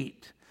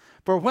deceit.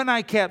 For when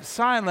I kept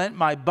silent,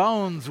 my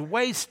bones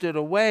wasted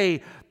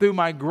away through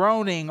my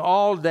groaning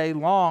all day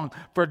long.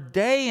 For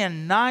day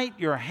and night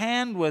your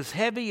hand was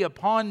heavy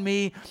upon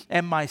me,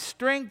 and my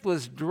strength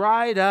was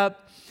dried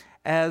up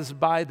as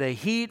by the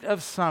heat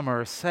of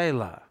summer.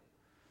 Selah.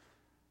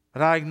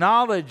 But I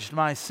acknowledged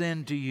my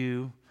sin to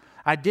you.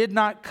 I did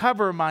not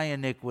cover my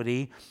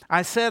iniquity.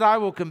 I said, I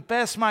will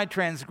confess my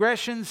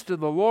transgressions to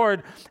the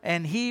Lord,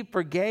 and He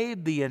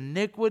forgave the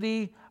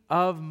iniquity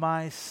of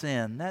my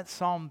sin. That's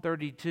Psalm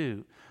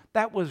 32.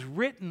 That was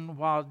written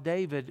about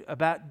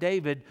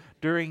David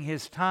during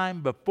his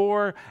time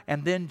before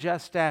and then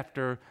just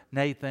after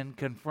Nathan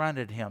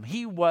confronted him.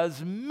 He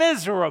was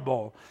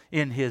miserable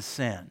in his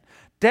sin.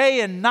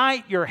 Day and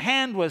night your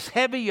hand was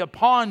heavy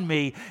upon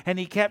me. And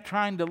he kept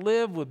trying to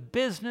live with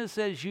business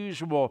as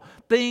usual.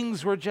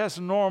 Things were just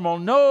normal.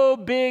 No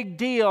big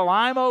deal.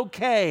 I'm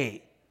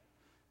okay.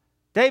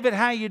 David,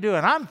 how you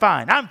doing? I'm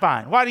fine.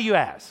 Why do you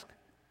ask?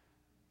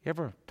 You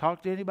ever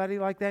talk to anybody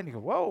like that and you go,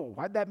 whoa,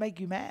 why'd that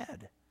make you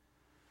mad?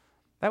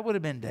 That would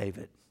have been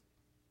David.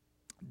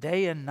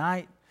 Day and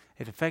night,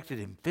 it affected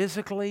him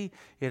physically.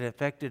 It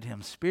affected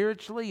him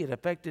spiritually. It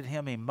affected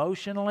him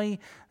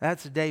emotionally.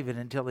 That's David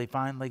until he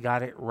finally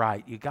got it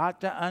right. You got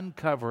to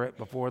uncover it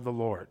before the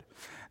Lord.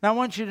 Now, I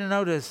want you to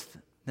notice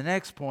the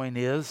next point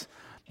is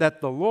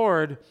that the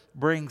Lord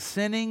brings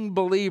sinning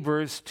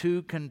believers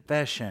to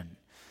confession.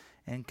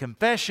 And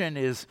confession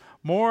is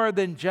more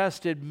than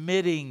just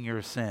admitting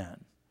your sin.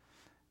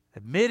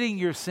 Admitting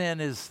your sin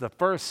is the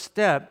first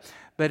step,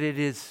 but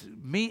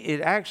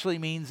it actually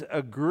means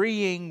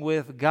agreeing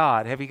with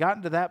God. Have you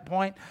gotten to that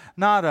point?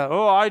 Not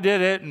I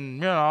did it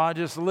and I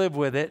just live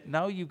with it.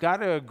 No, you got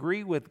to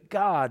agree with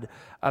God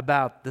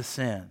about the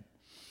sin.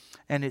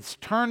 And it's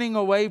turning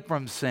away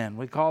from sin.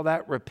 We call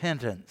that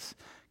repentance.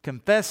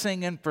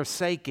 Confessing and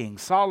forsaking.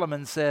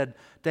 Solomon said,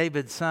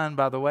 David's son,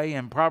 by the way,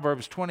 in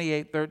Proverbs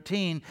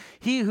 28:13,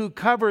 he who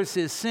covers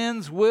his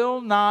sins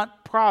will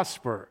not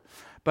prosper,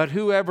 but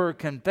whoever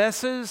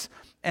confesses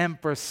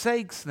and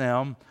forsakes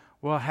them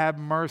will have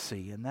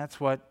mercy. And that's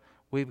what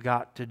we've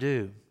got to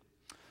do.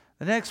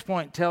 The next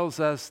point tells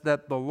us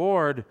that the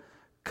Lord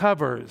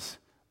covers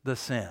the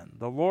sin.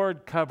 The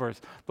Lord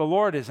covers. The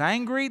Lord is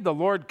angry. The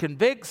Lord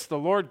convicts. The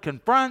Lord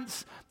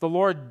confronts. The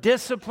Lord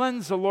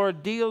disciplines. The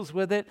Lord deals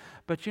with it.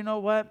 But you know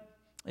what?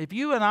 If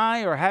you and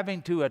I are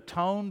having to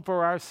atone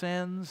for our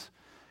sins,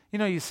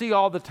 you see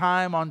all the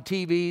time on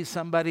TV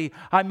somebody,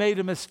 I made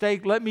a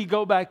mistake, let me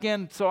go back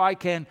in so I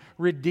can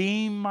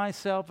redeem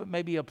myself. It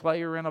may be a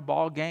player in a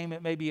ball game.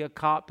 It may be a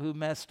cop who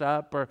messed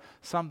up or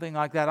something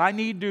like that. I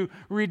need to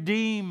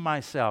redeem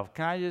myself.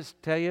 Can I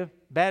just tell you,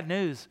 bad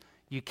news,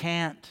 you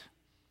can't.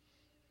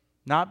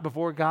 Not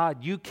before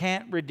God. You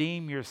can't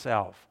redeem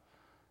yourself.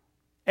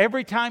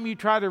 Every time you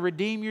try to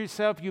redeem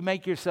yourself, you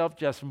make yourself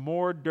just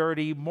more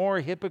dirty,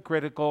 more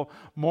hypocritical,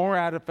 more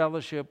out of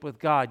fellowship with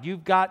God.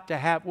 You've got to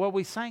have,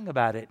 we sang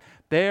about it.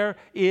 There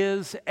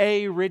is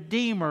a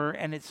Redeemer,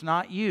 and it's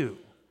not you.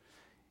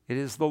 It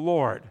is the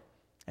Lord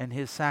and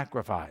His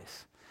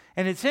sacrifice.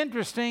 And it's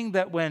interesting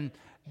that when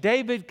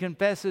David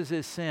confesses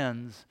his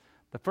sins,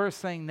 the first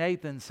thing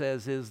Nathan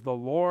says is, the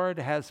Lord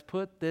has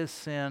put this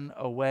sin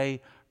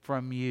away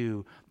from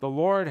you. The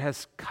Lord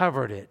has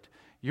covered it.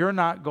 You're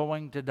not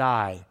going to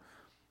die.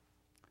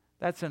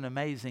 That's an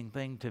amazing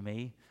thing to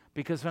me,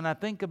 because when I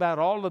think about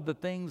all of the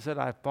things that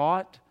I've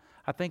thought,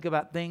 I think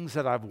about things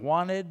that I've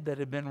wanted that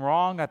have been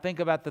wrong. I think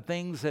about the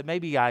things that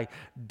maybe I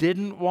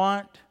didn't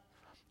want.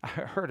 I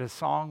heard a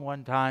song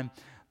one time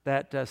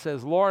that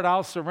says, Lord,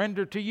 I'll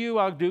surrender to you.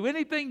 I'll do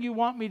anything you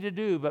want me to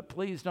do, but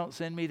please don't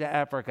send me to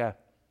Africa.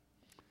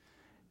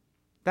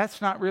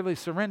 That's not really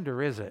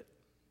surrender, is it?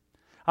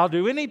 I'll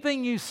do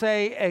anything you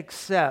say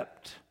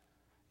except.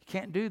 You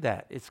can't do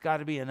that. It's got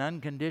to be an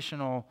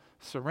unconditional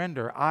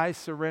surrender. I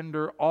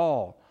surrender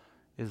all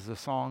is the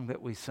song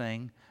that we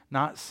sing.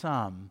 Not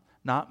some,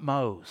 not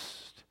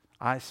most.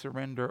 I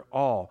surrender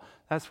all.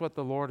 That's what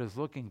the Lord is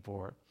looking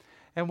for.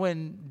 And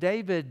when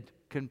David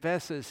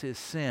confesses his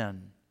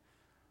sin,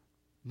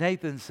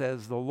 Nathan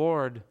says, the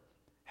Lord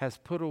has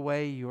put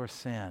away your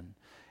sin.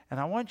 And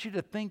I want you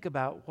to think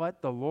about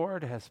what the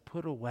Lord has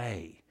put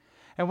away.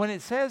 And when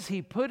it says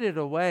He put it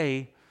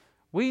away,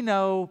 we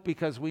know,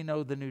 because we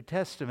know the New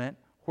Testament,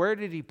 where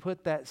did He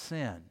put that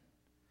sin?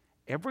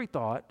 Every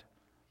thought,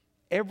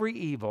 every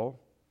evil,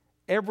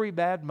 every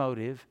bad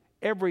motive,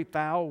 every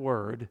foul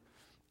word,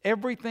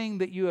 everything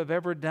that you have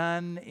ever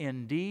done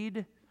in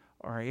deed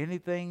or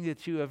anything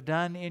that you have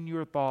done in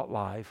your thought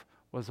life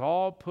was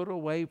all put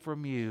away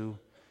from you,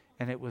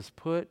 and it was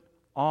put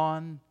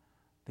on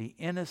the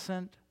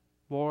innocent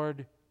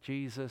Lord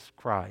Jesus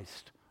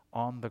Christ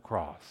on the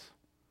cross.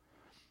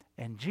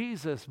 And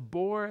Jesus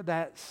bore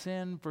that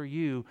sin for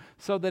you,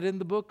 so that in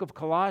the book of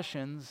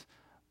Colossians,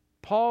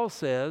 Paul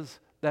says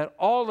that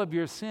all of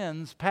your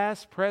sins,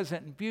 past,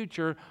 present, and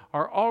future,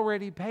 are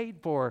already paid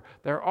for.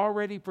 They're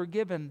already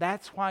forgiven.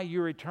 That's why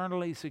you're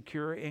eternally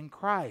secure in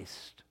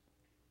Christ.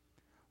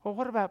 Well,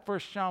 what about 1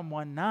 John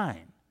 1:9?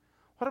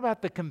 What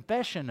about the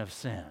confession of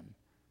sin?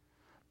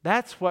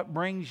 That's what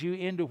brings you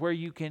into where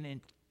you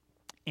can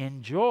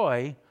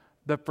enjoy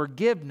the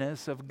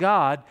forgiveness of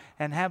God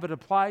and have it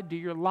applied to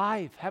your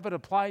life, have it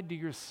applied to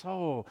your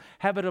soul,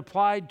 have it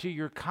applied to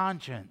your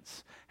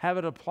conscience, have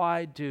it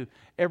applied to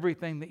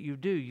everything that you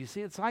do. You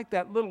see, it's like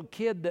that little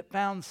kid that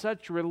found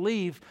such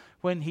relief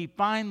when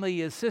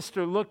his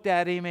sister looked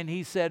at him and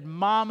he said,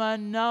 "Mama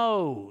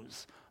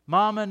knows,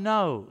 Mama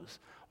knows."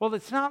 Well,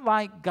 it's not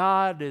like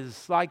God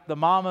is like the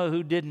mama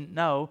who didn't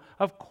know.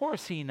 Of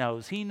course He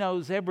knows. He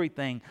knows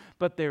everything.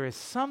 But there is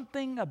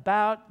something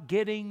about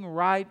getting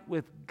right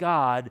with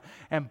God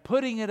and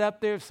putting it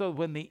up there so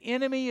when the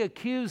enemy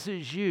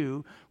accuses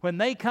you, when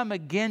they come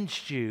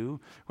against you,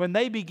 when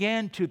they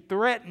begin to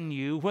threaten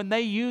you, when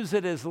they use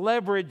it as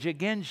leverage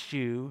against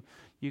you,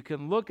 you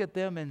can look at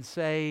them and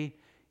say,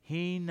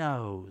 He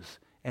knows.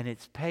 And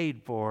it's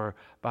paid for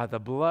by the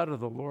blood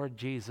of the Lord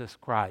Jesus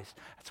Christ.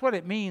 That's what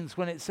it means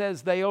when it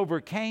says they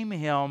overcame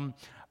Him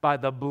by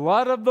the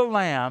blood of the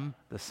Lamb,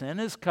 the sin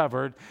is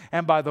covered,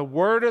 and by the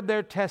word of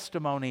their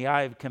testimony.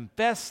 I have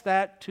confessed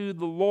that to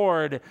the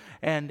Lord,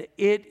 and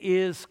it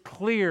is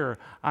clear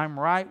I'm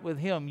right with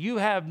Him. You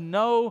have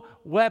no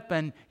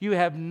weapon, you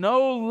have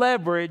no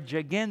leverage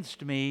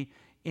against me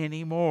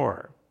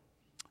anymore.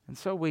 And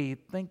so we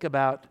think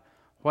about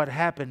what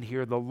happened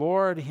here. The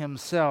Lord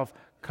Himself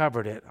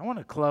covered it. I want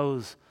to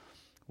close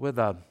with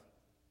a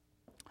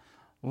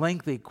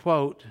lengthy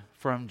quote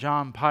from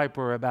John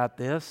Piper about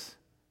this.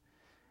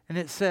 And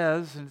it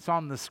says, and it's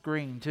on the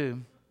screen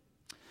too,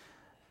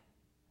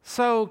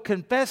 "So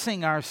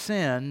confessing our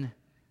sin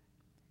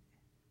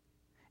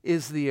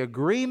is the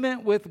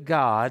agreement with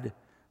God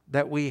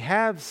that we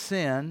have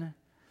sin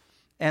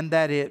and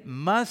that it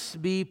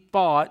must be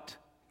fought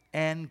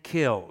and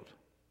killed."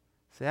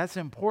 See, that's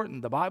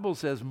important. The Bible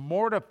says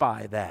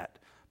mortify that.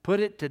 Put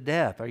it to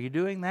death. Are you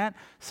doing that?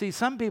 See,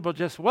 some people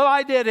just, well,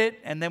 I did it,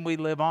 and then we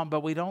live on,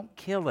 but we don't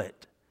kill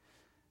it.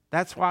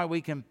 That's why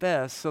we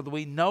confess, so that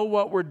we know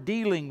what we're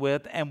dealing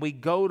with and we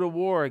go to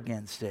war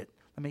against it.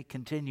 Let me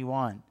continue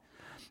on.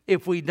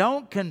 If we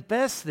don't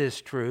confess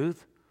this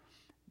truth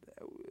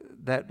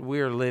that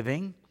we're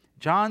living,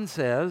 John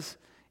says,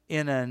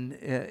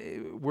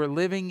 we're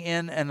living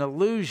in an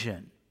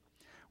illusion.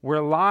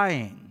 We're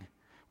lying.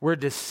 We're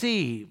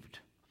deceived.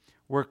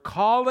 We're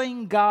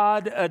calling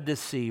God a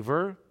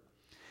deceiver.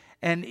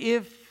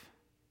 We're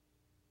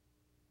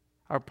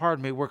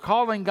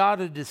calling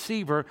God a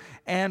deceiver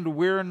and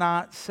we're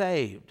not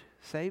saved.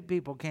 Saved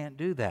people can't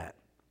do that.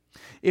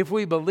 If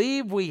we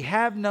believe we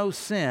have no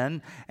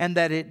sin and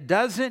that it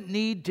doesn't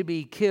need to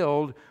be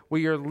killed,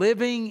 we are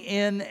living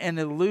in an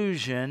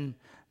illusion,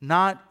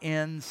 not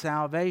in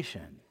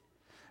salvation.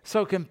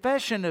 So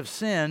confession of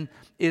sin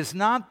is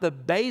not the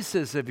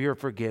basis of your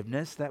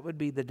forgiveness. That would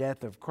be the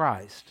death of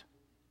Christ.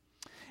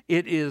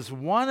 It is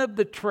one of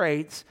the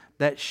traits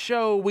that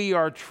show we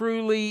are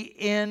truly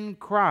in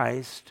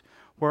Christ,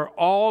 where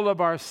all of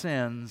our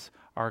sins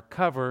are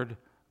covered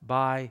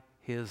by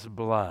His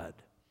blood.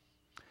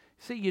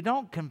 See, you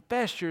don't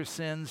confess your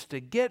sins to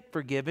get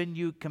forgiven.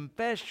 You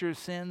confess your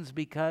sins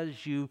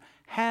because you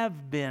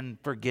have been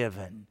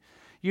forgiven.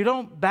 You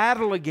don't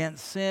battle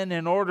against sin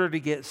in order to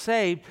get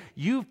saved.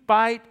 You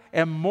fight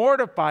and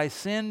mortify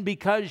sin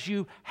because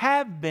you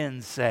have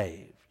been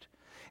saved.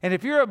 And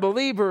if you're a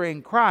believer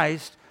in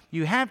Christ,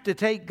 you have to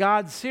take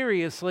God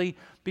seriously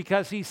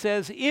because He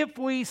says, if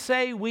we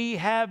say we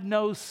have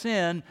no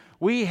sin,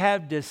 we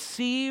have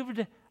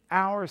deceived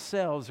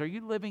ourselves. Are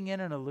you living in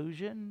an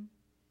illusion?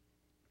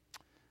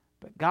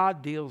 But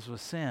God deals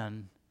with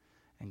sin,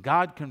 and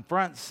God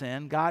confronts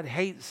sin. God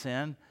hates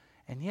sin,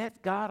 and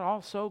yet God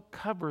also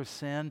covers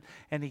sin,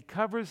 and He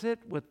covers it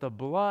with the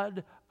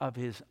blood of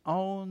His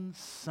own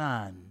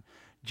Son.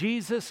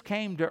 Jesus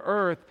came to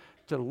earth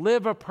to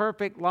live a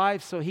perfect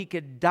life so He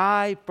could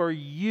die for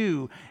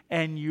you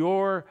and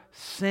your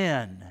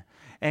sin.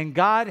 And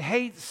God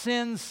hates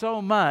sin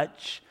so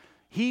much,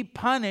 He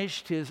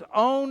punished His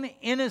own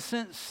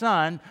innocent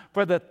Son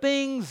for the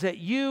things that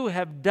you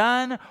have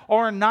done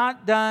or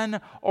not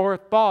done or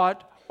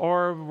thought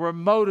or were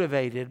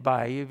motivated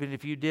by. Even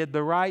if you did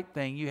the right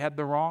thing, you had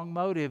the wrong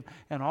motive.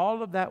 And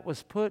all of that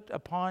was put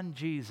upon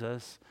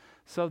Jesus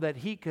so that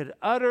He could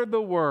utter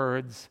the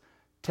words,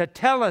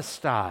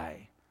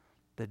 tetelestai.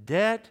 The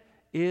debt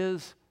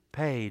is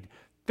paid,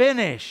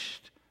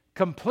 finished,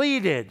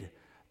 completed,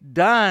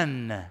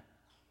 done.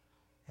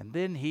 And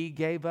then He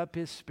gave up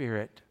His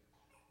spirit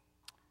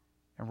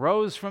and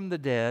rose from the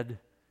dead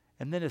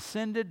and then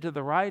ascended to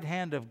the right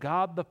hand of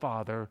God the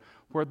Father,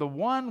 where the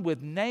one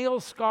with nail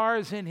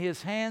scars in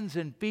his hands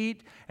and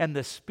feet and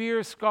the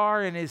spear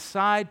scar in his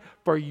side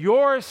for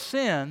your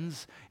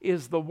sins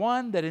is the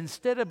one that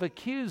instead of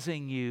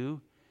accusing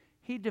you,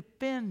 He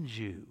defends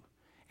you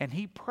and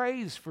He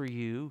prays for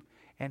you.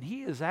 And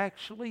He is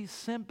actually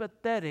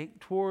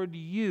sympathetic toward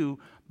you,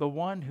 the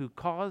one who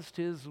caused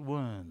His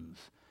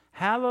wounds.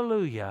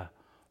 Hallelujah.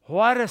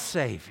 What a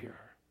Savior.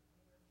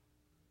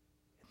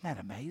 Isn't that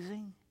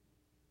amazing?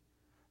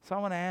 So I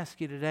want to ask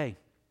you today,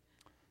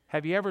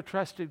 have you ever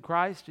trusted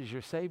Christ as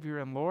your Savior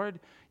and Lord?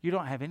 You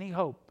don't have any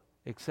hope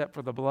except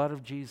for the blood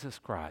of Jesus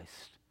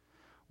Christ.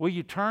 Will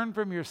you turn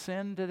from your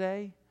sin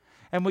today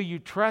And will you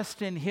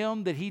trust in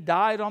Him that He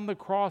died on the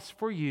cross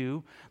for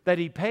you, that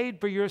He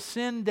paid for your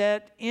sin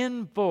debt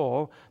in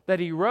full, that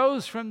He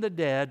rose from the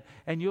dead,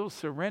 and you'll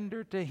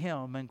surrender to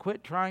Him and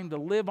quit trying to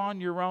live on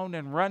your own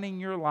and running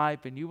your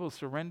life, and you will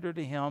surrender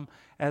to Him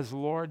as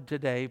Lord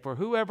today. For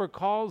whoever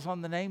calls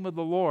on the name of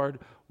the Lord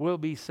will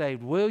be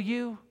saved. Will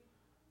you?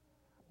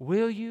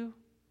 Will you?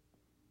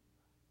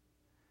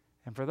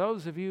 And for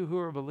those of you who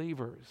are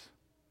believers,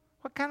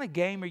 what kind of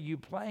game are you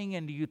playing?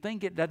 And do you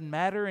think it doesn't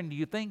matter? And do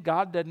you think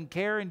God doesn't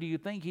care? And do you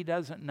think He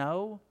doesn't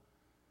know?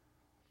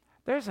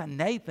 There's a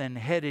Nathan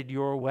headed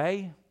your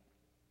way.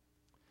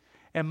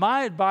 And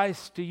my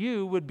advice to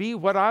you would be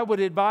what I would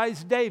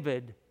advise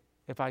David,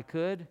 if I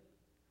could.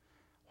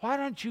 Why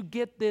don't you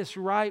get this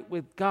right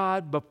with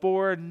God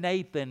before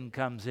Nathan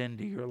comes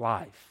into your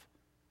life?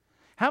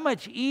 How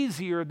much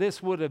easier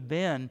this would have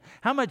been,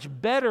 how much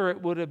better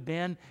it would have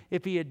been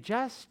if he had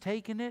just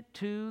taken it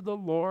to the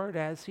Lord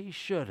as he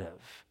should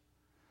have.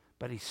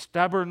 But he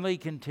stubbornly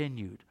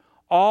continued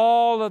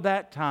all of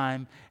that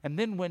time. And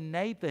then when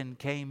Nathan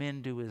came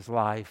into his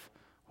life,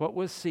 what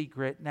was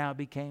secret now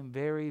became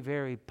very,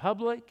 very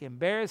public,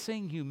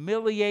 embarrassing,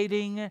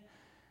 humiliating,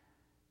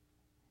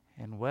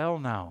 and well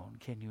known.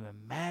 Can you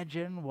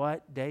imagine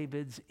what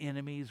David's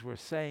enemies were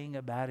saying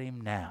about him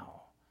now?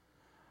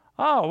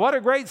 Oh, what a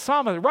great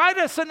psalmist. Write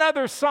us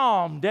another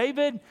psalm,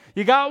 David.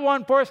 You got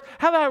one for us?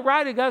 How about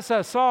writing us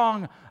a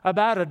song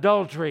about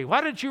adultery?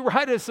 Why don't you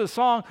write us a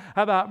song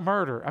about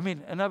murder? I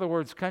mean, in other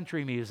words,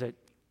 country music.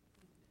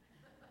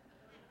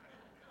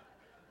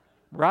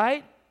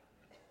 Right?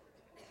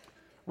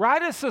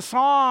 Write us a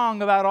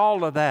song about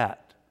all of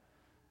that.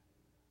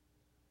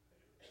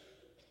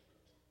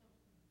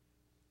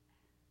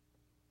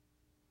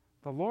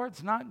 The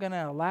Lord's not going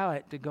to allow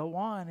it to go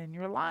on in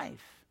your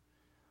life.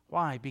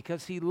 Why?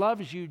 Because He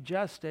loves you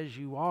just as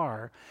you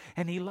are.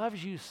 And He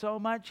loves you so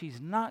much, He's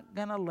not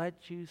going to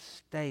let you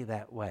stay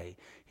that way.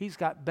 He's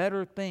got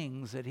better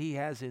things that He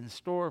has in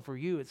store for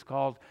you. It's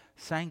called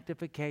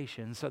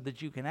sanctification, so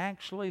that you can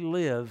actually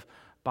live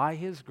by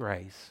His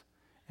grace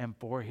and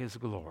for His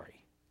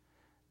glory.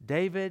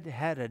 David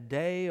had a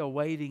day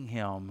awaiting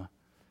him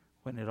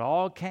when it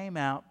all came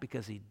out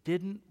because he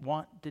didn't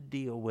want to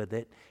deal with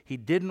it. He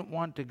didn't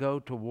want to go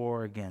to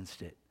war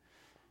against it.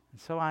 And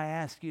so I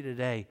ask you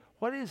today,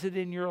 what is it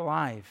in your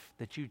life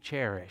that you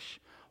cherish?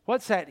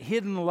 What's that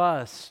hidden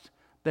lust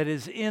that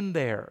is in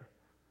there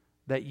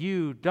that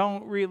you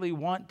don't really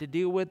want to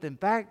deal with? In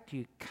fact,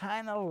 you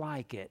kind of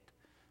like it.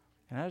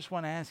 And I just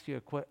want to ask you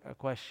a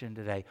question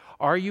today.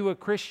 Are you a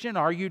Christian?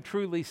 Are you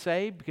truly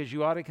saved? Because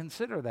you ought to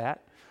consider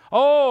that.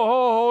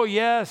 Oh,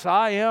 yes,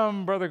 I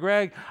am, Brother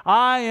Greg.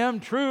 I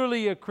am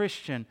truly a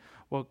Christian.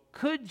 Well,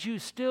 could you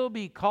still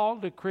be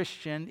called a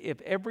Christian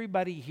if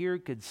everybody here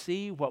could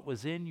see what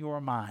was in your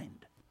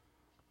mind?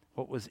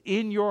 What was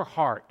in your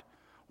heart,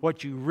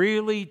 what you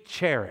really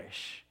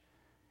cherish.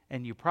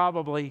 And you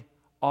probably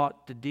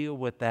ought to deal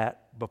with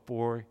that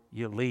before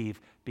you leave,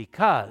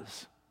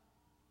 because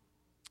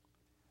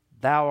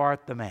thou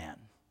art the man.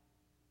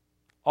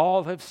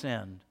 All have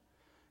sinned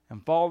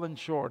and fallen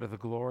short of the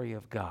glory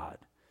of God.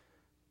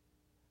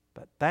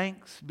 But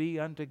thanks be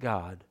unto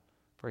God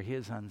for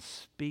His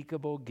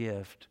unspeakable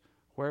gift,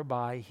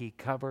 whereby He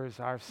covers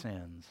our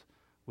sins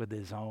with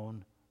His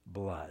own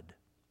blood.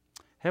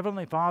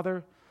 Heavenly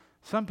Father,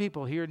 some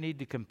people here need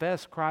to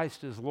confess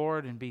Christ as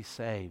Lord and be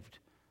saved.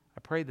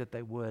 I pray that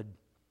they would.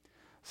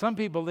 Some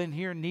people in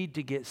here need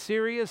to get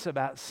serious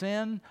about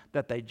sin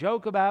that they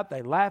joke about,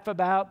 they laugh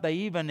about, they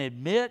even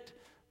admit,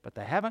 but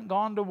they haven't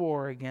gone to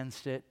war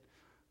against it.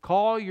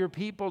 Call your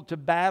people to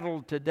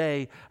battle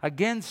today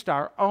against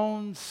our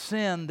own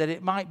sin, that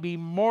it might be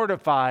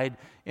mortified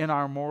in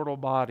our mortal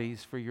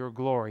bodies for your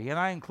glory. And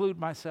I include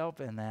myself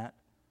in that.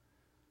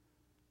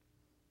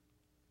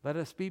 Let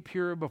us be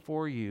pure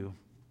before you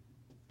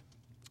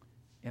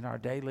in our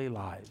daily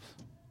lives,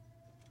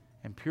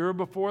 and pure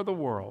before the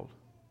world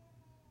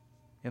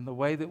in the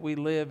way that we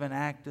live and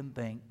act and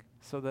think,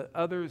 so that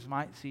others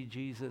might see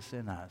Jesus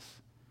in us.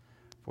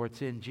 For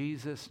it's in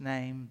Jesus'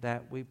 name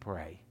that we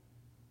pray.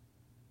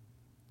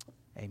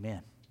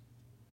 Amen.